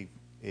a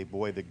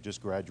boy that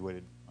just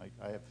graduated.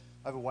 I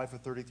have a wife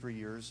of 33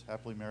 years,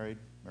 happily married,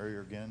 marry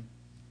her again.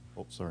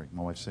 Oh, sorry,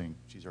 my wife's saying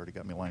she's already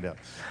got me lined up.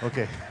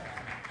 Okay.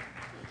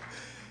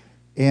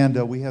 And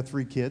we have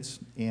 3 kids,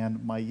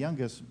 and my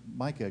youngest,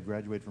 Micah,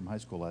 graduated from high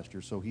school last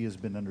year, so he has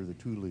been under the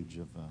tutelage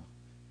of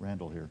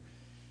Randall here.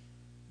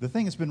 The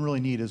thing that's been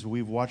really neat is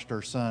we've watched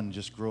our son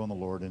just grow in the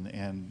Lord,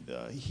 and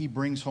he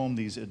brings home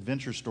these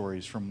adventure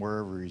stories from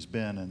wherever he's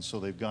been, and so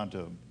they've gone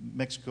to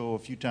Mexico a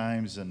few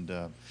times, and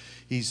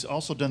he's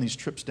also done these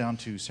trips down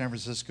to San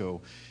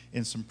Francisco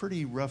in some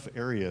pretty rough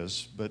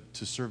areas, but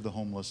to serve the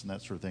homeless and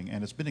that sort of thing.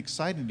 And it's been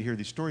exciting to hear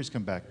these stories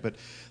come back. But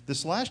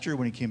this last year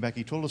when he came back,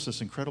 he told us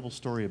this incredible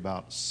story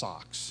about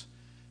socks.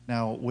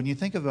 Now, when you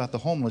think about the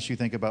homeless, you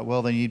think about,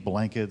 well, they need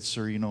blankets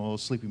or, a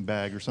sleeping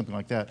bag or something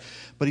like that.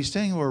 But he's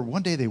saying where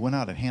one day they went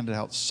out and handed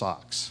out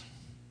socks.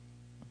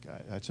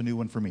 Okay, that's a new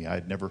one for me. I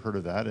had never heard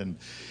of that.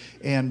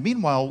 And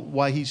meanwhile,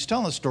 while he's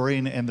telling the story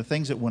and the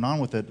things that went on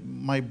with it,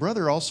 my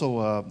brother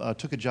also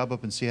took a job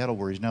up in Seattle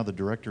where he's now the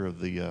director of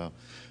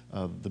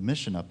the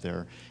mission up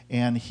there.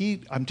 And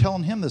I'm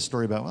telling him this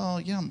story about,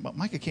 well,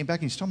 Micah came back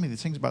and he's telling me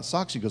these things about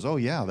socks. He goes, oh,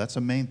 yeah, that's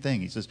a main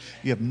thing. He says,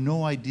 you have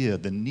no idea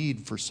the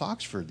need for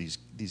socks for these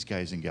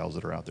guys and gals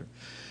that are out there.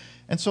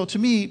 And so to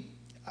me,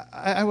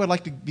 I would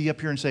like to be up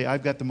here and say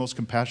I've got the most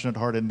compassionate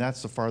heart, and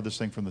that's the farthest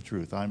thing from the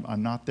truth.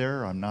 I'm not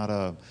there. I'm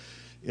not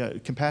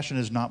compassion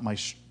is not my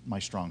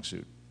strong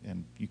suit.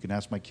 And you can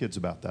ask my kids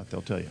about that.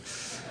 They'll tell you.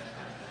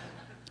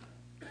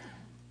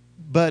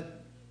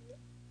 But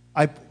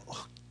I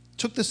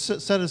took this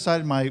set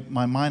aside in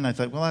my mind. I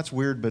thought, well, that's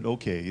weird, but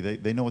okay.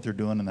 They know what they're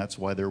doing, and that's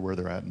why they're where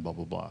they're at, and blah,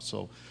 blah, blah.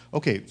 So,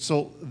 okay,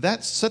 so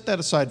set that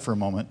aside for a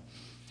moment.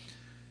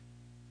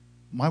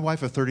 My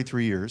wife of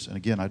 33 years, and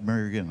again, I'd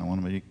marry her again. I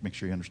want to make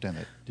sure you understand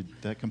that. Did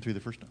that come through the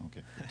first time?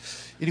 Okay.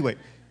 Anyway,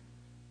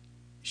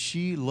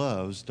 she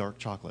loves dark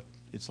chocolate.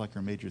 It's like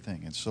her major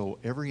thing. And so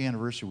every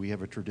anniversary we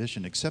have a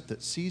tradition, except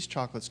that See's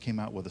Chocolates came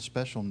out with a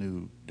special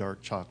new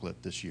dark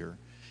chocolate this year.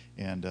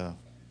 And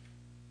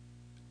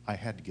I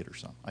had to get her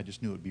some. I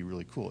just knew it would be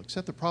really cool.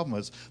 Except the problem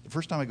was, the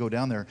first time I go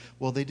down there,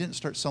 well, they didn't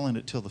start selling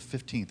it till the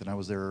 15th, and I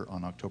was there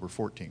on October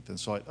 14th. And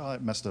so I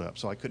messed it up,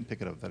 so I couldn't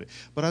pick it up that day.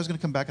 But I was going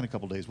to come back in a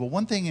couple days. Well,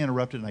 one thing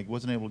interrupted, and I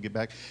wasn't able to get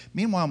back.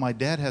 Meanwhile, my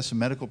dad has some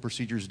medical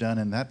procedures done,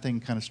 and that thing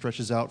kind of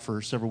stretches out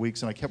for several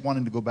weeks, and I kept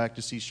wanting to go back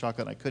to See's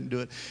Chocolate, and I couldn't do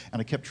it. And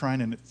I kept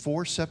trying, and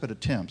 4 separate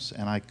attempts,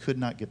 and I could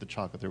not get the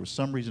chocolate. There was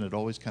some reason it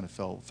always kind of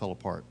fell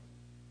apart.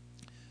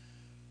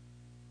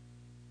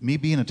 me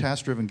being a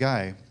task-driven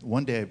guy,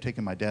 one day I've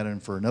taken my dad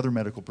in for another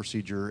medical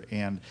procedure,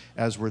 and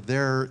as we're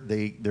there,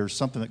 there's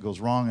something that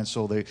goes wrong, and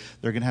so they're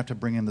going to have to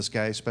bring in this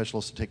guy,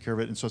 specialist, to take care of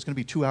it, and so it's going to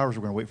be 2 hours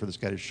we're going to wait for this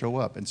guy to show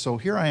up. And so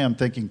here I am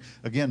thinking,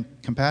 again,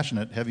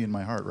 compassionate, heavy in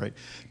my heart, right?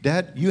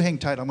 Dad, you hang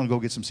tight, I'm going to go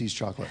get some See's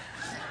chocolate.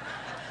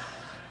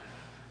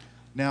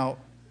 Now,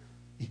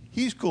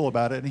 he's cool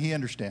about it, and he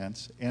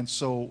understands, and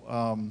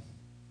so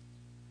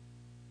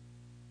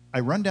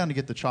I run down to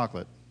get the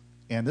chocolate.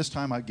 And this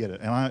time I get it,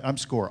 and I'm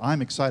score.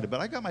 I'm excited,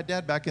 but I got my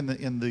dad back in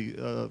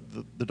the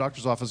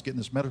doctor's office getting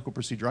this medical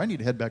procedure. I need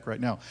to head back right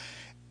now.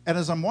 And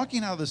as I'm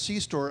walking out of the C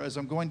store, as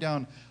I'm going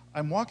down,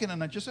 I'm walking,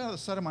 and just out of the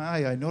side of my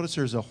eye, I notice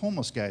there's a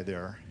homeless guy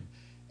there,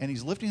 and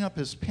he's lifting up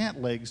his pant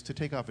legs to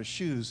take off his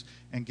shoes,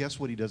 and guess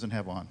what he doesn't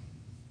have on?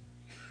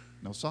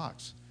 No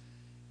socks.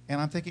 And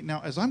I'm thinking,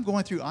 now, as I'm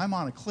going through, I'm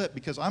on a clip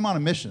because I'm on a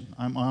mission.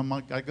 I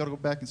got to go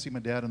back and see my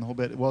dad and the whole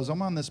bit. Well, as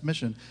I'm on this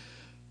mission,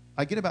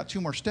 I get about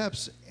 2 more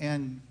steps,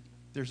 and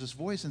there's this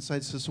voice inside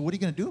that says, so what are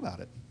you going to do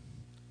about it?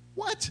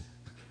 What?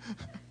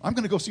 I'm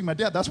going to go see my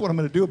dad. That's what I'm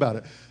going to do about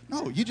it.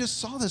 No, you just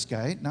saw this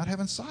guy not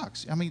having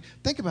socks. I mean,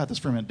 think about this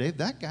for a minute, Dave.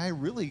 That guy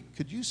really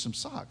could use some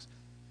socks.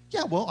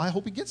 Yeah, well, I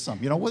hope he gets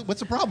some. You know,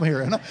 what's the problem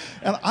here? And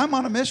I'm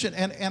on a mission,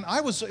 and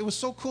it was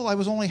so cool. I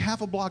was only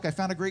half a block. I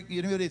found a great,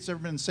 anybody that's ever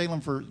been in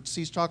Salem for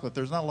See's Chocolate,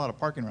 there's not a lot of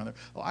parking around there.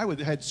 Well,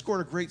 had scored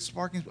a great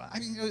parking. I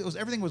mean,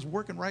 everything was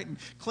working right and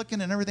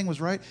clicking, and everything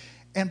was right.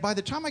 And by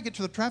the time I get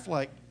to the traffic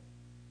light,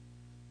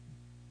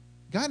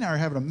 Guy and I are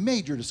having a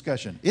major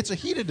discussion. It's a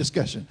heated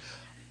discussion.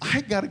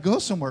 I got to go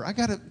somewhere.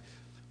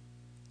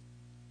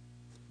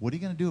 What are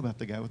you going to do about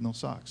the guy with no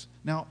socks?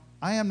 Now,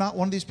 I am not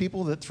one of these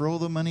people that throw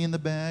the money in the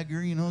bag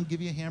or,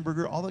 give you a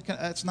hamburger, all that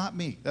that's not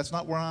me. That's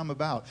not where I'm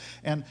about.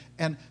 And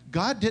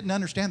God didn't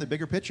understand the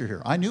bigger picture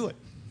here. I knew it.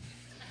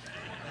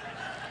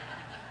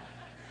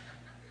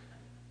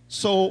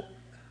 So,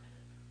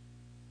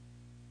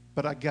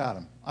 but I got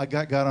him. I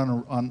got God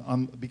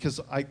on because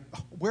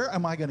where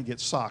am I going to get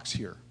socks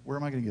here? Where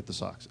am I going to get the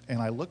socks?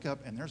 And I look up,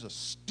 and there's a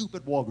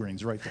stupid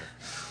Walgreens right there.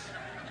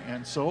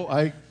 And so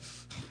I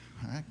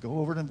go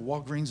over to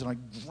Walgreens, and I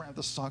grab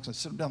the socks, and I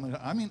sit them down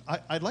there. I mean,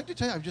 I'd like to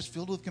tell you, I'm just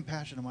filled with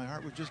compassion, and my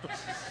heart was just,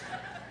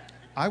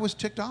 I was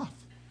ticked off.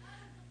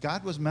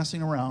 God was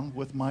messing around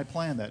with my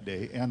plan that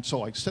day, and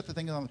so I set the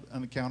thing on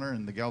the counter,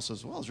 and the gal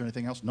says, well, is there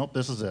anything else? Nope,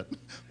 this is it.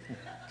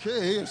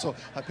 Okay, so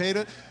I paid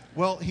it.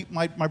 Well,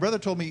 my brother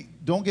told me,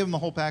 don't give him the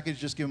whole package,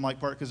 just give him like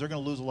part, because they're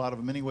going to lose a lot of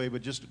them anyway,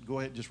 but just go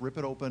ahead, just rip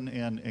it open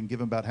and give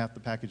him about half the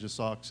package of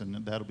socks,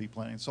 and that'll be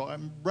plenty. So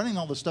I'm running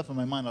all this stuff in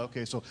my mind.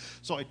 Okay, so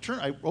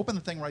I open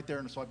the thing right there,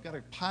 and so I've got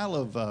a pile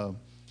of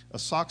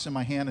socks in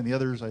my hand, and the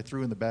others I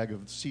threw in the bag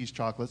of See's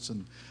chocolates,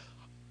 and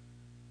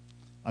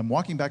I'm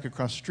walking back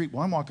across the street.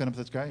 Well, I'm walking up to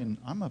this guy, and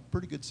I'm a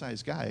pretty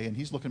good-sized guy, and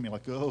he's looking at me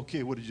like, oh,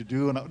 okay, what did you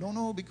do? And I,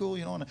 no, be cool,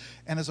 And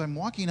as I'm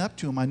walking up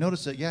to him, I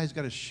notice that, he's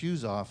got his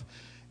shoes off,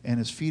 and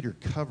his feet are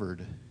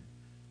covered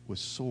with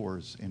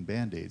sores and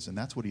Band-Aids. And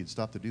that's what he had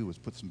stopped to do, was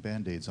put some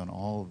Band-Aids on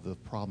all of the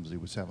problems he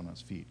was having on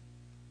his feet.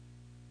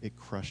 It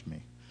crushed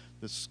me.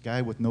 This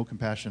guy with no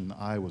compassion,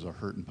 I was a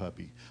hurting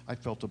puppy. I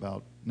felt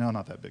about, no,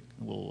 not that big,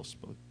 a little,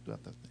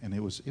 and it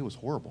was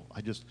horrible.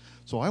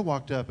 So I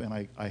walked up, and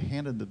I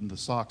handed him the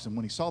socks, and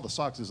when he saw the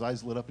socks, his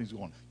eyes lit up, and he's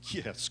going,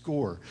 yeah,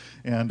 score.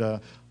 And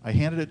I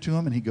handed it to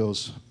him, and he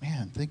goes,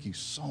 man, thank you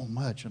so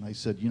much. And I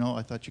said,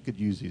 I thought you could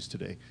use these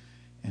today.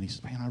 And he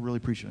said, man, I really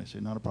appreciate it. I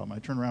said, not a problem. I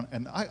turned around,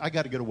 and I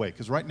got to get away,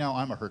 because right now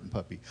I'm a hurting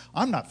puppy.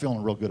 I'm not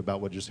feeling real good about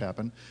what just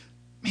happened.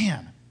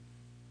 Man,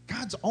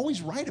 God's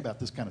always right about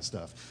this kind of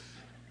stuff.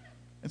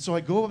 And so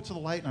I go up to the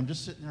light, and I'm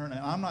just sitting there, and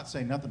I'm not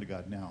saying nothing to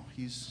God now.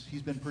 He's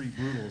been pretty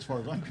brutal as far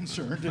as I'm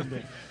concerned.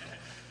 And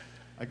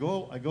I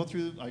go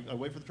through, I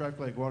wait for the traffic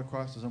light, I go out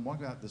across. As I'm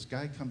walking out, this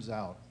guy comes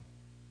out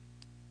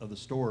of the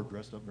store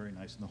dressed up very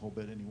nice in the whole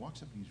bit, and he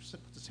walks up and he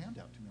puts his hand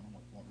out to me, and I'm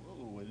like,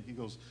 whoa, and he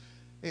goes,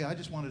 hey, I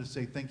just wanted to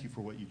say thank you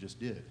for what you just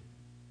did.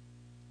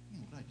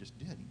 What I just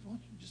did? He goes, why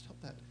don't you just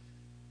help that?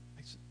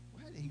 I said,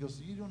 what? He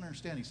goes, you don't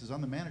understand. He says, I'm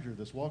the manager of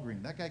this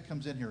Walgreens. That guy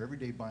comes in here every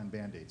day buying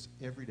Band-Aids,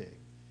 every day.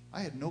 I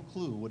had no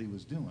clue what he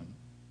was doing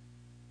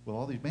with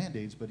all these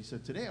Band-Aids, but he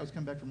said, today I was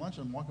coming back from lunch,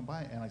 and I'm walking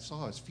by, and I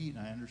saw his feet,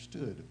 and I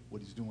understood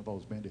what he's doing with all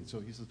his Band-Aids. So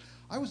he says,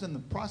 I was in the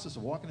process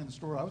of walking in the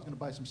store. I was going to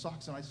buy some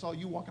socks, and I saw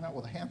you walking out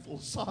with a handful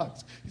of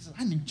socks. He says,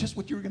 I knew just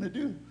what you were going to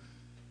do.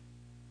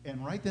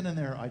 And right then and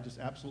there, I just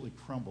absolutely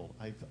crumbled.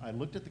 I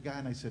looked at the guy,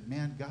 and I said,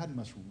 man, God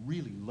must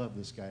really love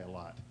this guy a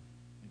lot.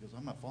 He goes,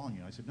 I'm not following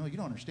you. I said, no, you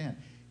don't understand.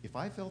 If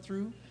I fell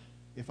through,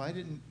 if I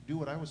didn't do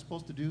what I was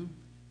supposed to do,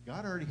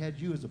 God already had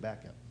you as a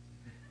backup.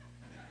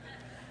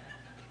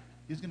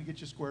 He's going to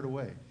get you squared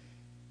away.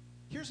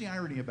 Here's the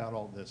irony about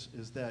all this,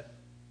 is that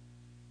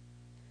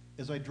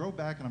as I drove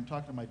back and I'm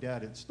talking to my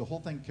dad, the whole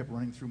thing kept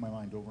running through my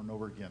mind over and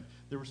over again.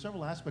 There were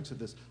several aspects of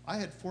this. I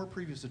had 4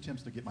 previous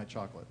attempts to get my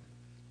chocolate,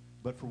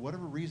 but for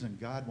whatever reason,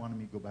 God wanted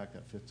me to go back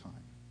that 5th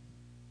time.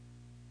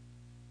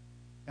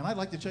 And I'd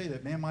like to tell you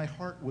that, man, my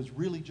heart was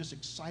really just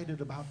excited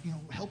about,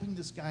 helping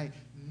this guy.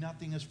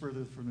 Nothing is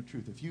further from the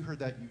truth. If you heard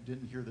that, you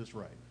didn't hear this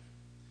right.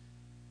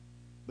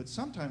 But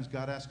sometimes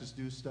God asks us to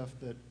do stuff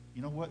that,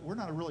 you know what, we're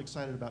not really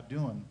excited about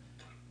doing.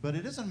 But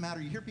it doesn't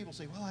matter. You hear people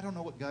say, well, I don't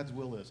know what God's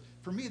will is.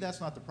 For me, that's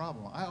not the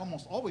problem. I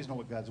almost always know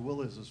what God's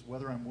will is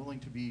whether I'm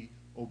willing to be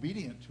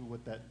obedient to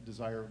what that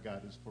desire of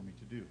God is for me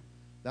to do.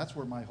 That's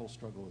where my whole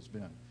struggle has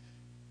been.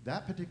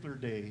 That particular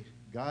day,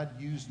 God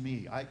used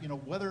me.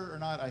 Whether or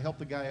not I helped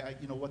the guy,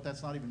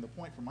 that's not even the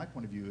point from my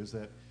point of view, is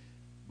that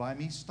by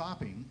me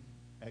stopping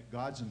at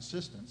God's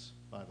insistence,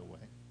 by the way,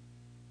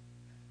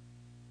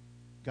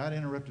 God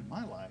interrupted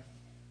my life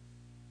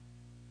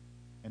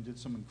and did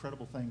some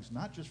incredible things,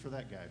 not just for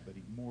that guy, but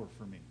even more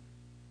for me.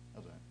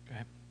 How's that?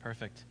 Okay,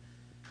 perfect.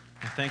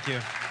 Well, thank you.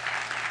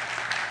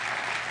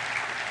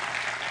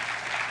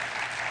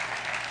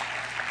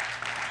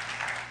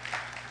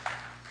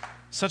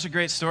 Such a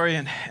great story,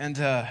 and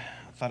I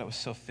thought it was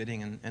so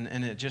fitting,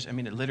 and it just,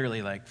 it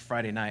literally, like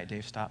Friday night,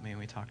 Dave stopped me and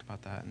we talked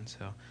about that, and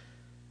so,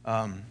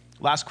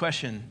 last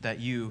question that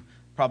you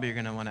probably are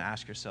going to want to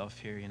ask yourself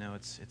here,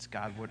 it's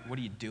God, what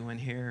are you doing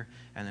here?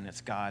 And then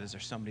it's God, is there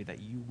somebody that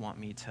you want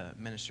me to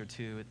minister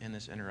to in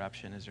this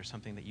interruption? Is there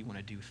something that you want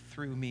to do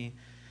through me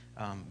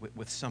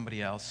with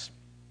somebody else,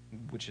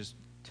 which is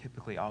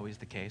typically always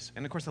the case.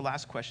 And of course, the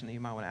last question that you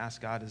might want to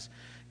ask God is,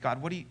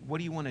 God, what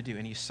do you want to do?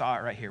 And you saw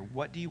it right here.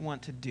 What do you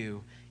want to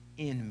do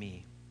in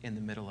me in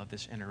the middle of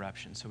this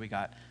interruption? So we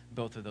got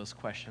both of those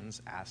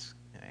questions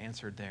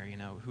answered there.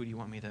 Who do you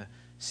want me to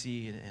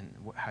see, and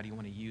how do you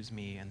want to use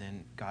me? And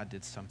then God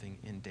did something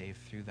in Dave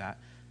through that.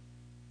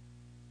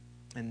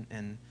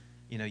 And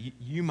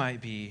you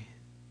might be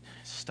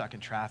stuck in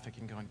traffic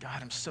and going,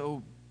 God, I'm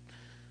so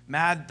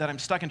mad that I'm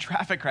stuck in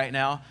traffic right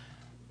now.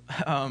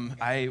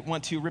 I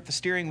want to rip the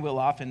steering wheel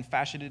off and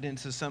fashion it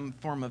into some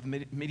form of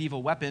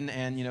medieval weapon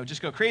and,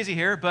 just go crazy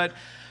here. But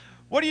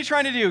what are you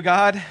trying to do,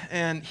 God?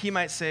 And he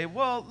might say,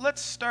 well,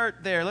 let's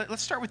start there.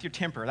 Let's start with your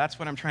temper. That's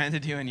what I'm trying to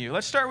do in you.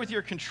 Let's start with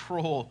your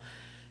control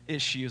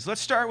issues.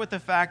 Let's start with the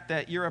fact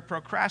that you're a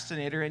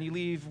procrastinator and you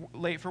leave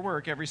late for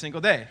work every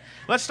single day.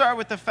 Let's start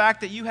with the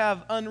fact that you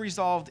have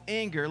unresolved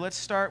anger. Let's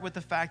start with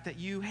the fact that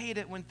you hate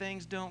it when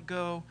things don't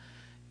go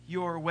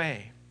your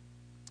way.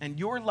 And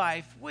your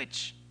life,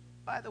 which,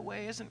 by the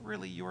way, isn't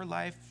really your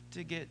life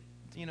to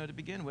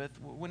begin with,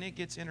 when it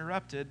gets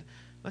interrupted,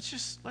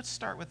 let's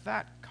start with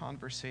that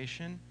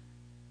conversation.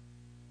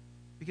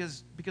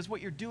 Because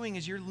what you're doing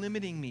is you're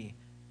limiting me.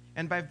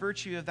 And by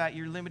virtue of that,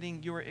 you're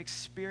limiting your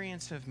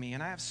experience of me.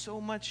 And I have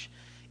so much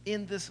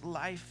in this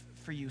life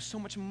for you, so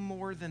much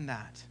more than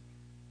that.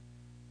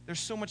 There's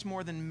so much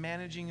more than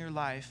managing your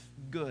life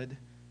good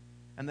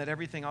and that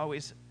everything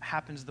always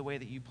happens the way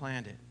that you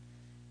planned it.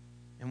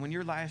 And when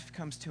your life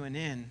comes to an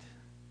end,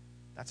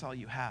 that's all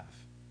you have.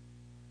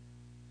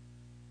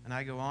 And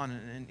I go on,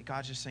 and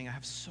God's just saying, I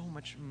have so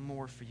much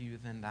more for you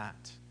than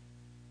that.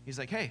 He's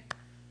like, hey,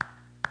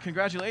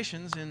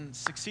 congratulations in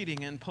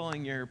succeeding in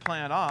pulling your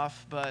plan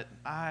off, but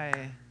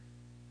I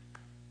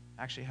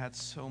actually had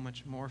so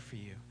much more for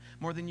you.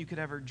 More than you could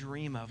ever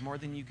dream of, more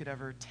than you could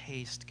ever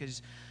taste,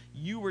 because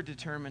you were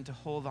determined to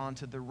hold on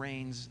to the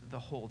reins the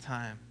whole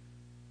time.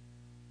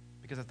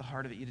 Because at the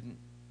heart of it, you didn't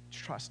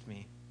trust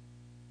me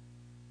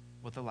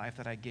with the life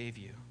that I gave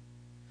you.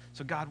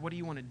 So God, what do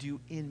you want to do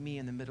in me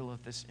in the middle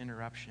of this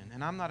interruption?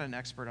 And I'm not an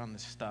expert on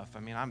this stuff.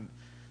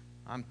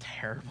 I'm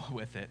terrible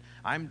with it.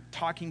 I'm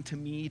talking to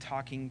me,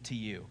 talking to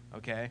you,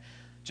 okay?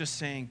 Just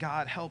saying,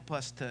 God, help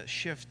us to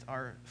shift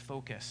our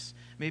focus.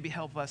 Maybe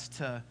help us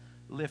to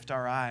lift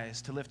our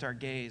eyes, to lift our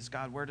gaze.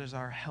 God, where does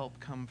our help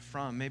come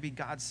from? Maybe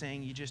God's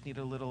saying you just need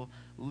a little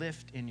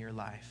lift in your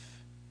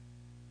life.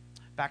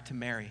 Back to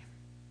Mary,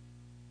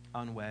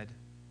 unwed,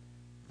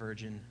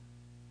 virgin,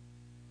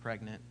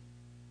 pregnant,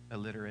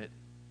 illiterate,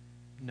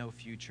 no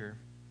future,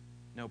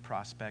 no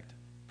prospect,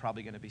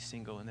 probably going to be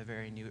single in the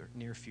very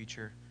near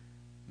future,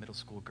 middle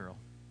school girl.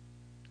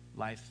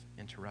 Life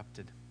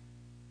interrupted.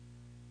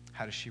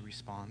 How does she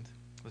respond?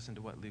 Listen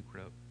to what Luke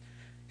wrote.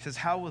 He says,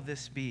 how will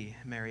this be,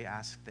 Mary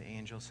asked the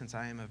angel, since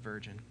I am a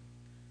virgin?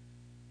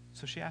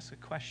 So she asks a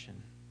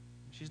question.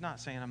 She's not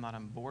saying I'm not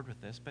on board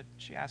with this, but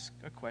she asks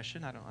a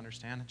question. I don't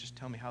understand. Just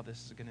tell me how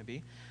this is going to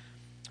be.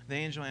 The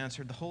angel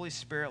answered, the Holy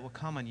Spirit will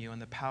come on you,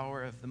 and the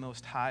power of the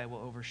Most High will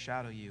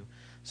overshadow you.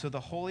 So the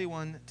Holy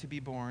One to be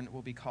born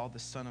will be called the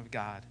Son of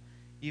God.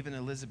 Even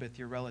Elizabeth,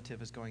 your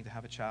relative, is going to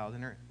have a child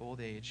in her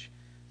old age.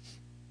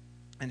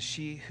 And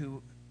she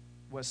who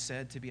was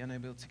said to be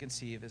unable to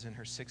conceive is in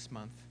her 6th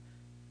month.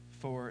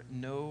 For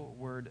no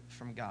word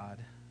from God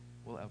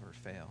will ever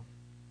fail,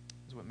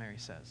 is what Mary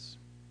says.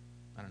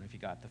 I don't know if you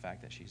got the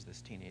fact that she's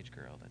this teenage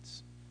girl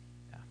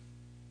yeah.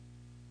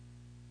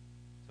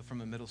 So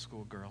from a middle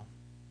school girl,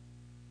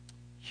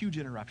 huge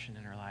interruption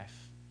in her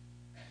life,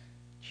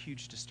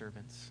 huge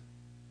disturbance.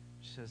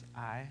 She says,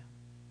 I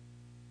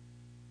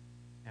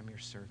am your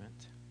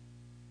servant.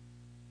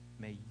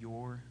 May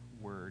your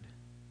word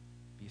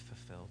be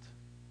fulfilled.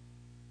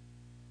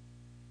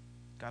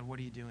 God, what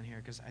are you doing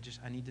here? Because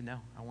I need to know.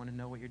 I want to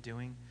know what you're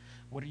doing.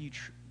 What are you,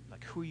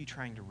 who are you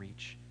trying to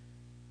reach?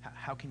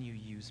 How can you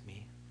use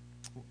me?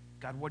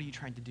 God, what are you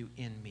trying to do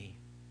in me?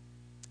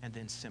 And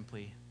then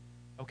simply,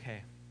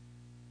 okay,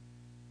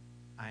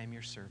 I am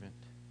your servant.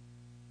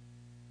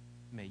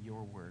 May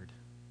your word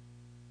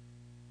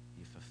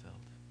be fulfilled.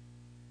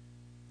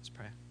 Let's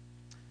pray.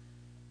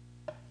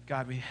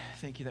 God, we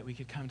thank you that we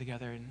could come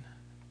together and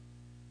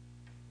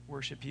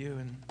worship you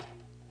and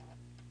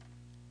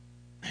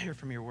hear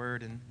from your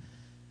word. And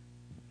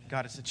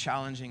God, it's a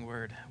challenging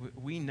word.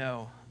 We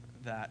know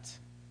that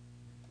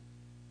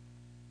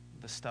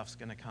the stuff's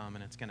going to come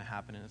and it's going to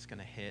happen and it's going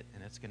to hit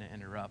and it's going to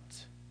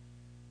interrupt.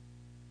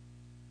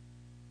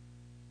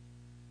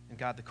 And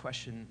God, the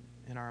question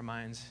in our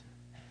minds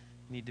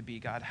need to be,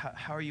 God,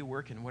 how are you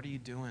working? What are you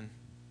doing?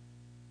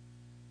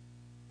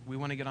 We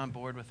want to get on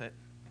board with it.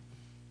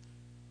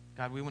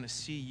 God, we want to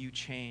see you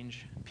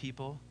change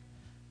people.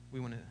 We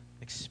want to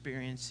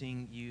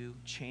experiencing you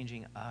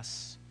changing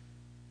us.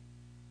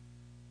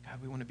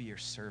 God, we want to be your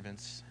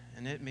servants.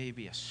 And it may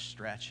be a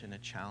stretch and a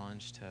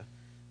challenge to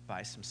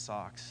buy some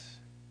socks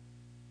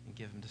and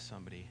give them to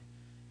somebody.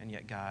 And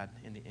yet, God,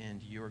 in the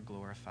end, you're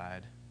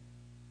glorified.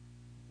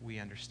 We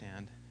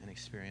understand and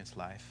experience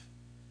life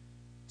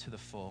to the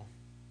full.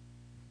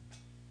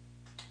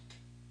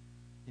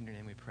 In your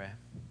name we pray.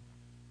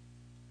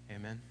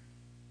 Amen.